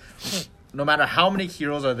vanishes, no matter how many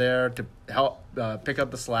heroes are there to help pick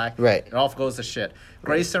up the slack, it all goes to shit.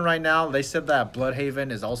 Grayson right now, they said that Bloodhaven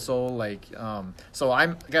is also like, so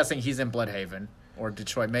I'm guessing he's in Bloodhaven or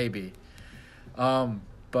Detroit maybe,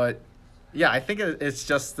 but yeah, I think it's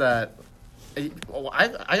just that. I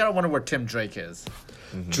gotta wonder where Tim Drake is.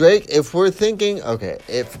 Mm-hmm. Drake, if we're thinking,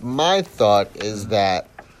 if my thought is that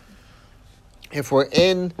if we're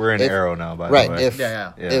in Arrow now, by the way,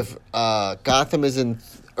 if Gotham is in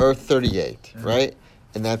Earth 38, right,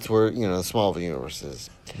 and that's where the Smallville universe is.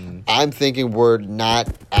 I'm thinking we're not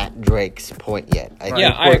at Drake's point yet.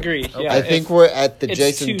 I agree. Yeah, I think we're at the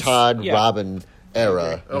Jason Todd Robin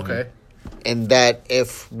era. Okay. And that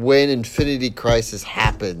when Infinity Crisis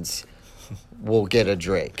happens, we'll get a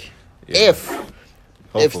Drake.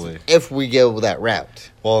 Hopefully. If we go that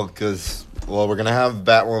route. Well, because we're going to have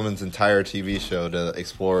Batwoman's entire TV show to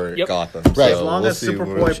explore Gotham. Right. So as long as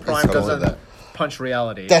Superboy Prime doesn't punch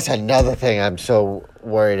reality. That's another thing I'm so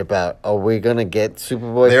worried about. Are we going to get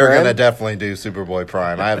Superboy Prime? They're going to definitely do Superboy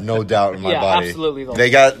Prime. I have no doubt in my body. Absolutely. They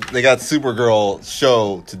got Supergirl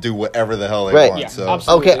show to do whatever the hell they want. Yeah, so.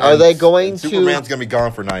 absolutely. Okay, are they going to... Superman's going to be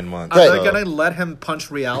gone for 9 months. Are they going to let him punch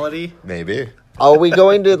reality? Maybe. Are we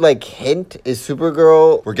going to hint? Is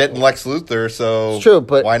Supergirl? We're getting Lex Luthor, so it's true,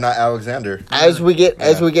 but why not Alexander? As we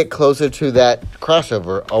get closer to that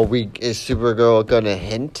crossover, is Supergirl going to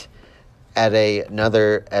hint at a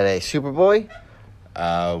Superboy?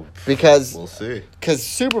 Because we'll see. Because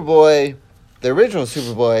Superboy, the original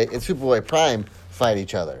Superboy, and Superboy Prime fight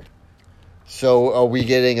each other. So, are we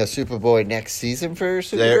getting a Superboy next season for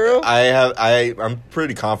Supergirl? I'm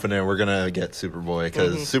pretty confident we're gonna get Superboy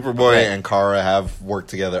because Superboy and Kara have worked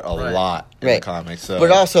together a lot in the comics. So,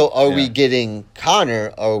 but also, are we getting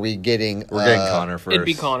Connor? Or are we getting? We're getting Connor first. It'd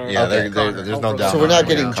be Connor. Yeah, there's no doubt. So we're not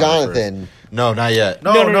getting Jonathan. No, not yet.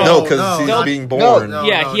 No, because he's being born.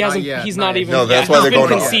 He hasn't. He's not even. No, that's why they're going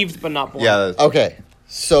conceived, but not born. Yeah. Okay,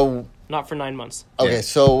 so not for 9 months. Okay,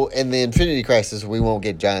 so in the Infinity Crisis, we won't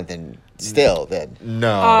get Jonathan. Still, then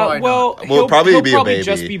well, he'll probably be a baby.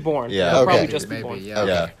 Just be born. Yeah, he'll probably just be born.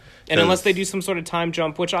 Yeah. And unless they do some sort of time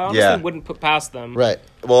jump, which I honestly wouldn't put past them. Right.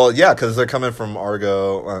 Well, yeah, because they're coming from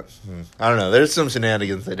Argo. I don't know. There's some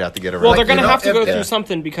shenanigans they'd have to get around. Well, they're going to have to go through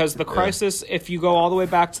something because the Crisis, if you go all the way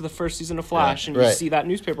back to the first season of Flash and you see that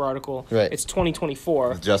newspaper article, it's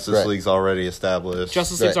 2024. Justice League's already established.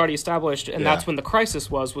 Justice League's already established, and that's when the Crisis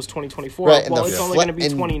was 2024. Right, well, it's only going to be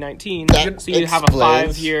 2019, so you'd have a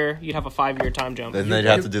 5-year time jump. Then they'd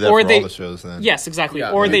have to do that for all the shows then. Yes, exactly.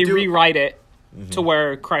 Yeah, or they rewrite it to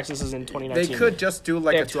where Crisis is in 2019. They could just do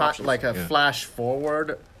like a flash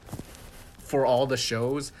forward for all the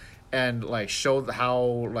shows and like show how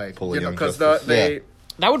like because they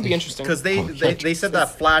that would be interesting because they said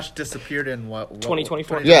that Flash disappeared in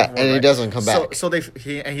 2024. Yeah, and he doesn't come back. So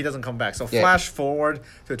he doesn't come back. So flash forward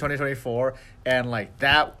to 2024, and like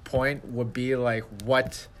that point would be like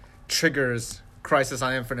what triggers Crisis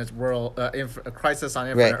on Infinite World, Crisis on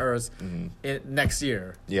Infinite Earths next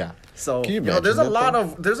year. Yeah. So there's a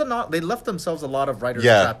lot. They left themselves a lot of writers'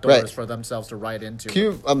 trapdoors for themselves to write into. Can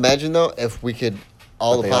you imagine though if we could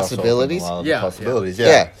all the possibilities?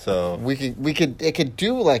 Yeah. So it could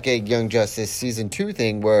do like a Young Justice season 2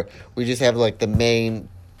 thing where we just have like the main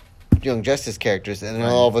Young Justice characters, and then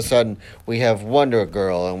all of a sudden we have Wonder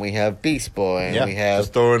Girl and we have Beast Boy and we have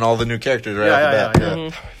just throwing all the new characters right off the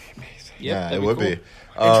bat. Yeah, it would be.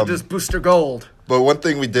 Introduce Booster Gold. But one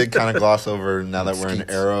thing we did kind of gloss over now that we're in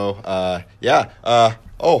Arrow. Hi,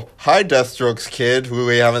 Deathstroke's kid, who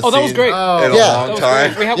we haven't seen that was great. in a long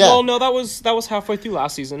time. Well, no, that was halfway through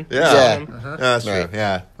last season. Yeah, that's true.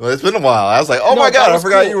 Yeah, well, it's been a while. I was like, oh my god, I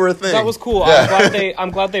forgot you were a thing. That was cool.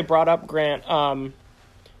 I'm glad they brought up Grant. And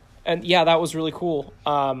that was really cool.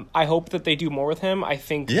 I hope that they do more with him. I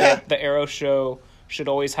think that the Arrow show should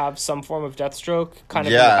always have some form of Deathstroke kind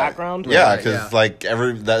of in the background. Yeah, because like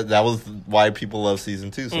that was why people love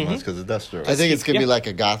season 2 so much, because of Deathstroke. I think it's gonna be like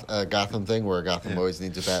a Gotham thing where Gotham always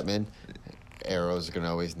needs a Batman. Arrow's gonna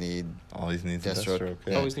always needs Deathstroke.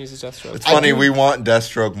 Always needs a Deathstroke. It's funny, we want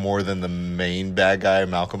Deathstroke more than the main bad guy,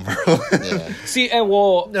 Malcolm Merlyn.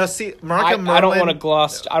 Malcolm Merlyn. I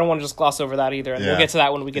don't want to just gloss over that either, and we'll get to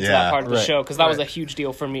that when we get to that part of the show, because that was a huge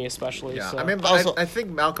deal for me, especially. Yeah, so. I mean, I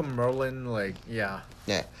think Malcolm Merlyn, Yeah.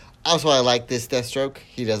 Also, I like this Deathstroke.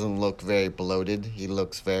 He doesn't look very bloated. He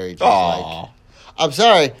looks very I'm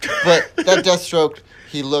sorry, but that Deathstroke,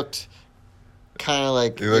 he looked kind of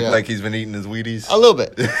like... He looked like he's been eating his Wheaties? A little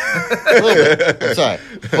bit. I'm sorry.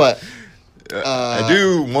 But... I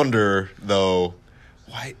do wonder, though,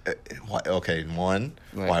 why okay, one,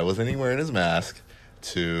 why wasn't he wearing his mask?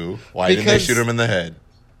 Two, why didn't they shoot him in the head?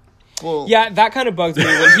 Well, that kind of bugged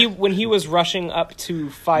me when he was rushing up to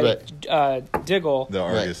fight Diggle. The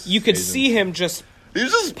Argus you could see him just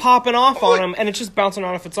popping off on him, and it's just bouncing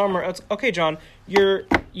off its armor. It's, okay, John, you've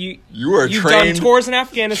done tours in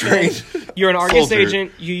Afghanistan. You're an Argus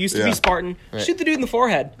agent. You used to be Spartan. Shoot the dude in the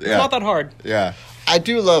forehead. It's not that hard. Yeah. I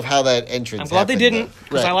do love how that entrance. I'm glad they didn't,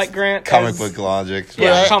 because I like Grant. Comic book logic.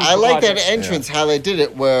 Yeah, I like that entrance. How they did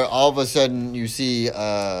it, where all of a sudden you see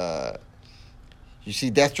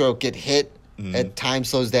Deathstroke get hit, and time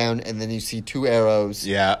slows down, and then you see 2 arrows.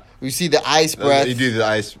 Yeah. You see the ice breath. You do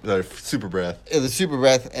the super breath. The super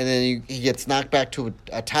breath, and then he gets knocked back to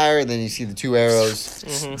a tire, and then you see the 2 arrows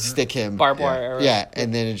stick him. Barbed wire arrows. Yeah,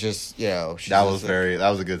 and then it just, that was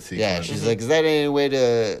a good sequence. Yeah, she's like, is that any way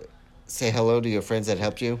to say hello to your friends that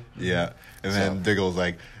helped you? Yeah. And then Diggle's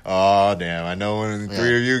like, oh, damn, I know when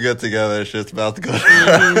 3 of you get together, shit's about to go.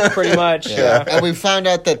 Pretty much, yeah. And we found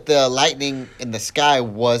out that the lightning in the sky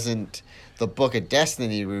wasn't the Book of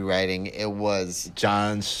Destiny rewriting. It was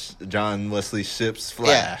John Wesley Shipp's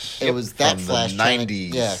Flash. Yeah, it was that from Flash. The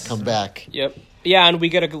 90s. Come back. Yep. Yeah, and we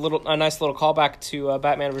get a nice little callback to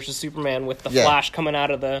Batman vs Superman with the Flash coming out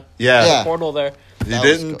of the portal there. He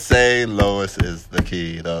didn't say Lois is the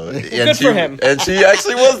key, though. Good for him. And she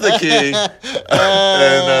actually was the key in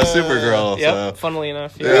Supergirl. Yep, so. funnily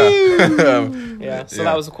enough. Yeah. So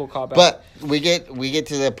that was a cool callback. But we get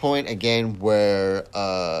to the point again where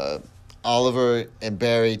Oliver and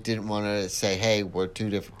Barry didn't want to say, hey, we're two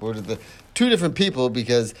different people,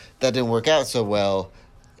 because that didn't work out so well.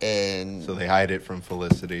 And so they hide it from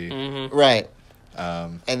Felicity. Mm-hmm. Right.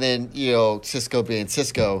 And then, Cisco being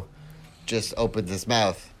Cisco just opens his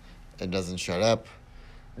mouth and doesn't shut up.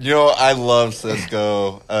 I love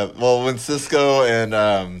Cisco. When Cisco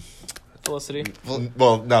and Felicity.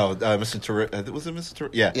 Well, no, Mr. Terrific. Was it Mr.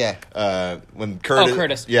 Terrific? Yeah. Yeah. When Curtis. Oh,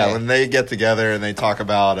 Curtis. Yeah, when they get together and they talk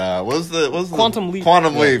about what was the Quantum Leap.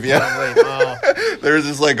 Quantum Leap. Yeah. Quantum Leap. They were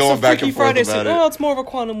just like going back and forth Friday about it. Oh, it's more of a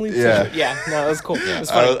Quantum Leap. Yeah. Yeah. No, it was cool. It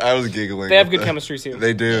was funny. I was giggling. They have good chemistry too.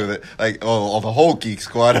 They do. The whole Geek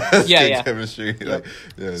Squad has good chemistry.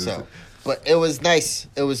 Yep. But it was nice.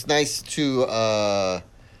 It was nice to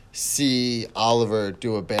see Oliver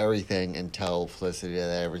do a Barry thing and tell Felicity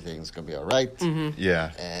that everything's gonna be all right. Mm-hmm.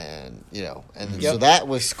 Yeah. And so that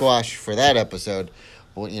was squashed for that episode.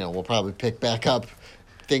 Well, we'll probably pick back up.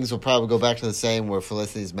 Things will probably go back to the same where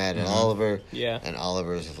Felicity's mad at Oliver. Yeah. And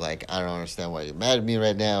Oliver's like, I don't understand why you're mad at me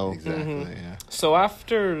right now. Exactly. Yeah. So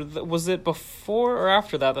was it before or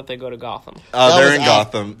after that they go to Gotham? They're in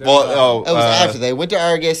Gotham. It was after they went to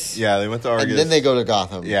Argus. Yeah, they went to Argus, and then they go to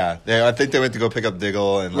Gotham. Yeah, I think they went to go pick up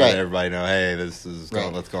Diggle and let everybody know, hey, this is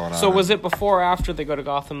what's going on. So was it before or after they go to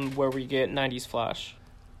Gotham where we get 90s Flash?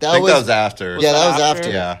 I think that was after. Yeah, that was after.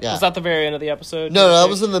 Yeah. Was that the very end of the episode? No, that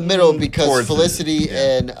was in the middle because Towards Felicity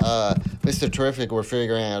and Mr. Terrific were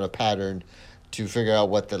figuring out a pattern to figure out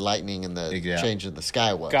what the lightning and the change in the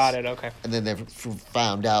sky was. Got it, okay. And then they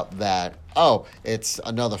found out that, it's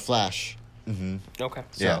another Flash. Mm-hmm. Okay.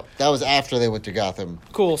 So that was after they went to Gotham.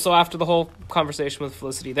 Cool. So after the whole conversation with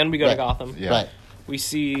Felicity, then we go to Gotham. Yeah. Right. We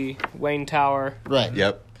see Wayne Tower. Right.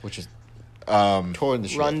 Yep. Which is torn the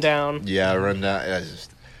shit. Rundown. Yeah, rundown.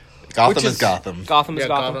 Gotham is Gotham. Gotham is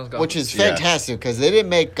Gotham. Which is fantastic because they didn't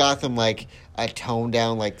make Gotham like a tone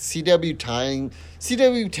down like CW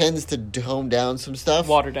tends to tone down some stuff.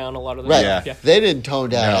 Water down a lot of the right. Yeah. They didn't tone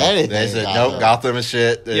down anything. They said nope, Gotham is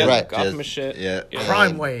shit. Yeah, right. Gotham is shit. Yeah.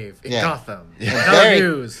 Crime wave in Gotham. Barry,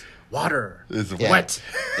 news. Water. It's wet.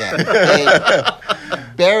 Yeah.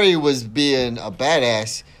 Barry was being a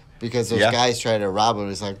badass because those guys tried to rob him.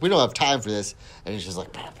 He's like, we don't have time for this, and he's just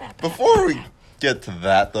like. Before we get to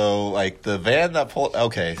that though, like the van that pulled.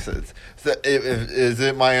 Okay, so is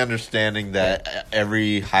it my understanding that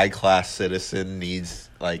every high class citizen needs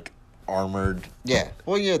like armored? Yeah,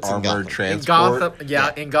 well, it's armored transport.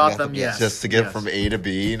 In Gotham, yes. Just to get from A to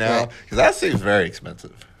B now, because that seems very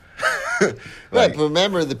expensive. Right, but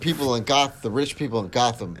remember the people in the rich people in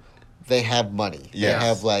Gotham, they have money.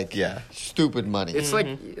 Yes. They have stupid money. It's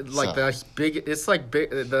the big. It's like big.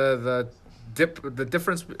 The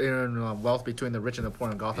difference in wealth between the rich and the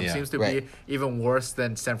poor in Gotham seems to be even worse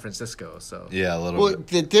than San Francisco. So a little bit.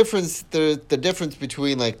 The difference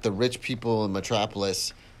between like the rich people in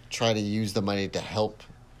Metropolis try to use the money to help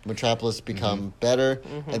Metropolis become better,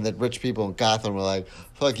 and the rich people in Gotham were like,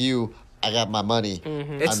 "Fuck you." I got my money.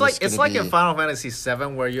 It's like in Final Fantasy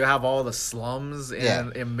VII where you have all the slums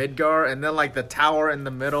in Midgar, and then like the tower in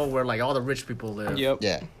the middle where like all the rich people live. Yep.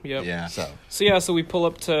 Yeah. Yep. Yeah. So we pull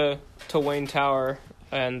up to Wayne Tower,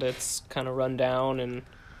 and it's kind of run down, and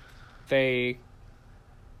they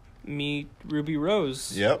meet Ruby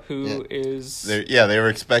Rose. Yep. Who is... They were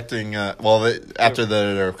expecting... after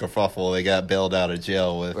the kerfuffle, they got bailed out of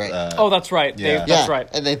jail with... that's right. Yeah. That's right.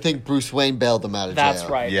 And they think Bruce Wayne bailed them out of jail. That's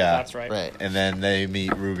right. Yeah. That's right. Right. And then they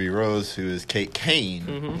meet Ruby Rose, who is Kate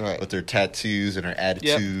Kane, with her tattoos and her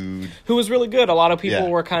attitude. Who was really good. A lot of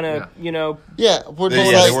people were kind of, we're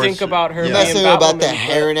just think about her being messing about the Batwoman,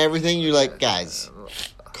 hair and everything. You're like, guys,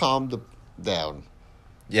 calm down.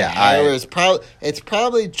 Yeah, it's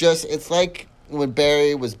probably just it's like when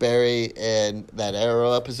Barry was Barry in that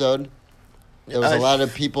Arrow episode. There was a lot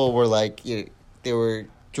of people were like they were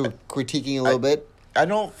critiquing a little bit. I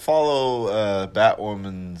don't follow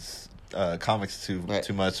Batwoman's comics too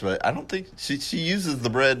much, but I don't think she uses the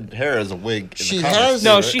red hair as a wig. She in the has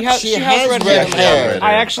comics, she has red hair.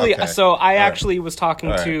 I actually was talking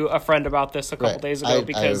Right. to a friend about this a couple days ago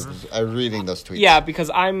because I was reading those tweets. Yeah,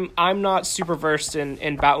 because I'm not super versed in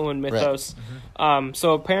Batwoman mythos. Right.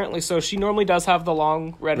 So apparently, she normally does have the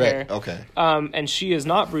long red hair. Okay. And she is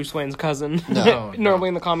not Bruce Wayne's cousin. No. Normally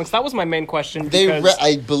in the comics, that was my main question.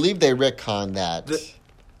 I believe they retconned that.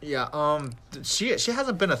 She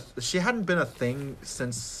hadn't been a thing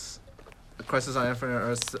since Crisis on Infinite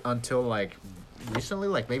Earths until like recently,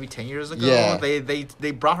 like maybe 10 years ago. Yeah.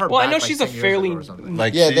 They brought her. Well, back, I know like, she's a 10 years fairly ago or something.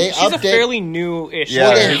 she's a fairly new-ish. Yeah,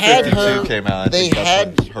 Well, they had 52 her. came out. I They think that's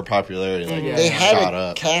had when her popularity. They had shot a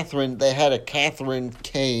up. Catherine. They had a Catherine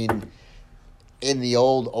Kane in the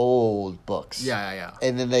old books. Yeah.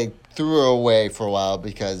 And then they threw her away for a while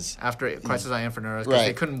because After Crisis on Infinite Earths, because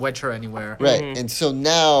they couldn't wedge her anywhere. right. And so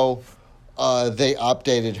now, they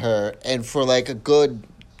updated her, and for like a good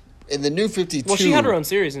in the New 52. Well, she had her own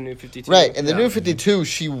series in New 52. Right, in the New 52,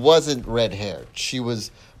 she wasn't red haired. She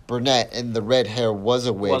was brunette, and the red hair was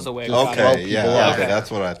a wig. Okay, yeah, okay, that's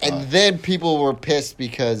what I thought. And then people were pissed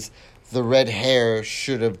because the red hair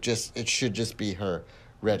should just be her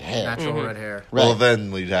red hair. Natural red hair. Right. Well,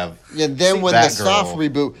 then we'd have. And then with the soft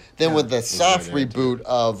reboot,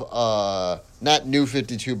 of not New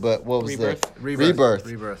 52, but what was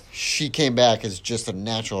Rebirth. She came back as just a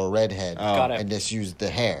natural redhead. Got it. And just used the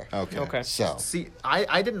hair. Okay. So see,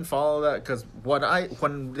 I didn't follow that because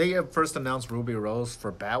when they first announced Ruby Rose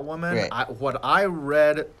for Batwoman, right. What I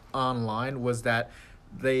read online was that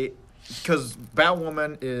because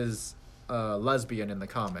Batwoman is lesbian in the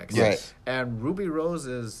comics, right? And Ruby Rose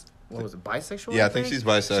is bisexual? Yeah, I think she's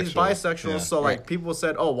bisexual. She's bisexual. Yeah. So people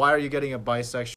said, "Oh, why are you getting a bisexual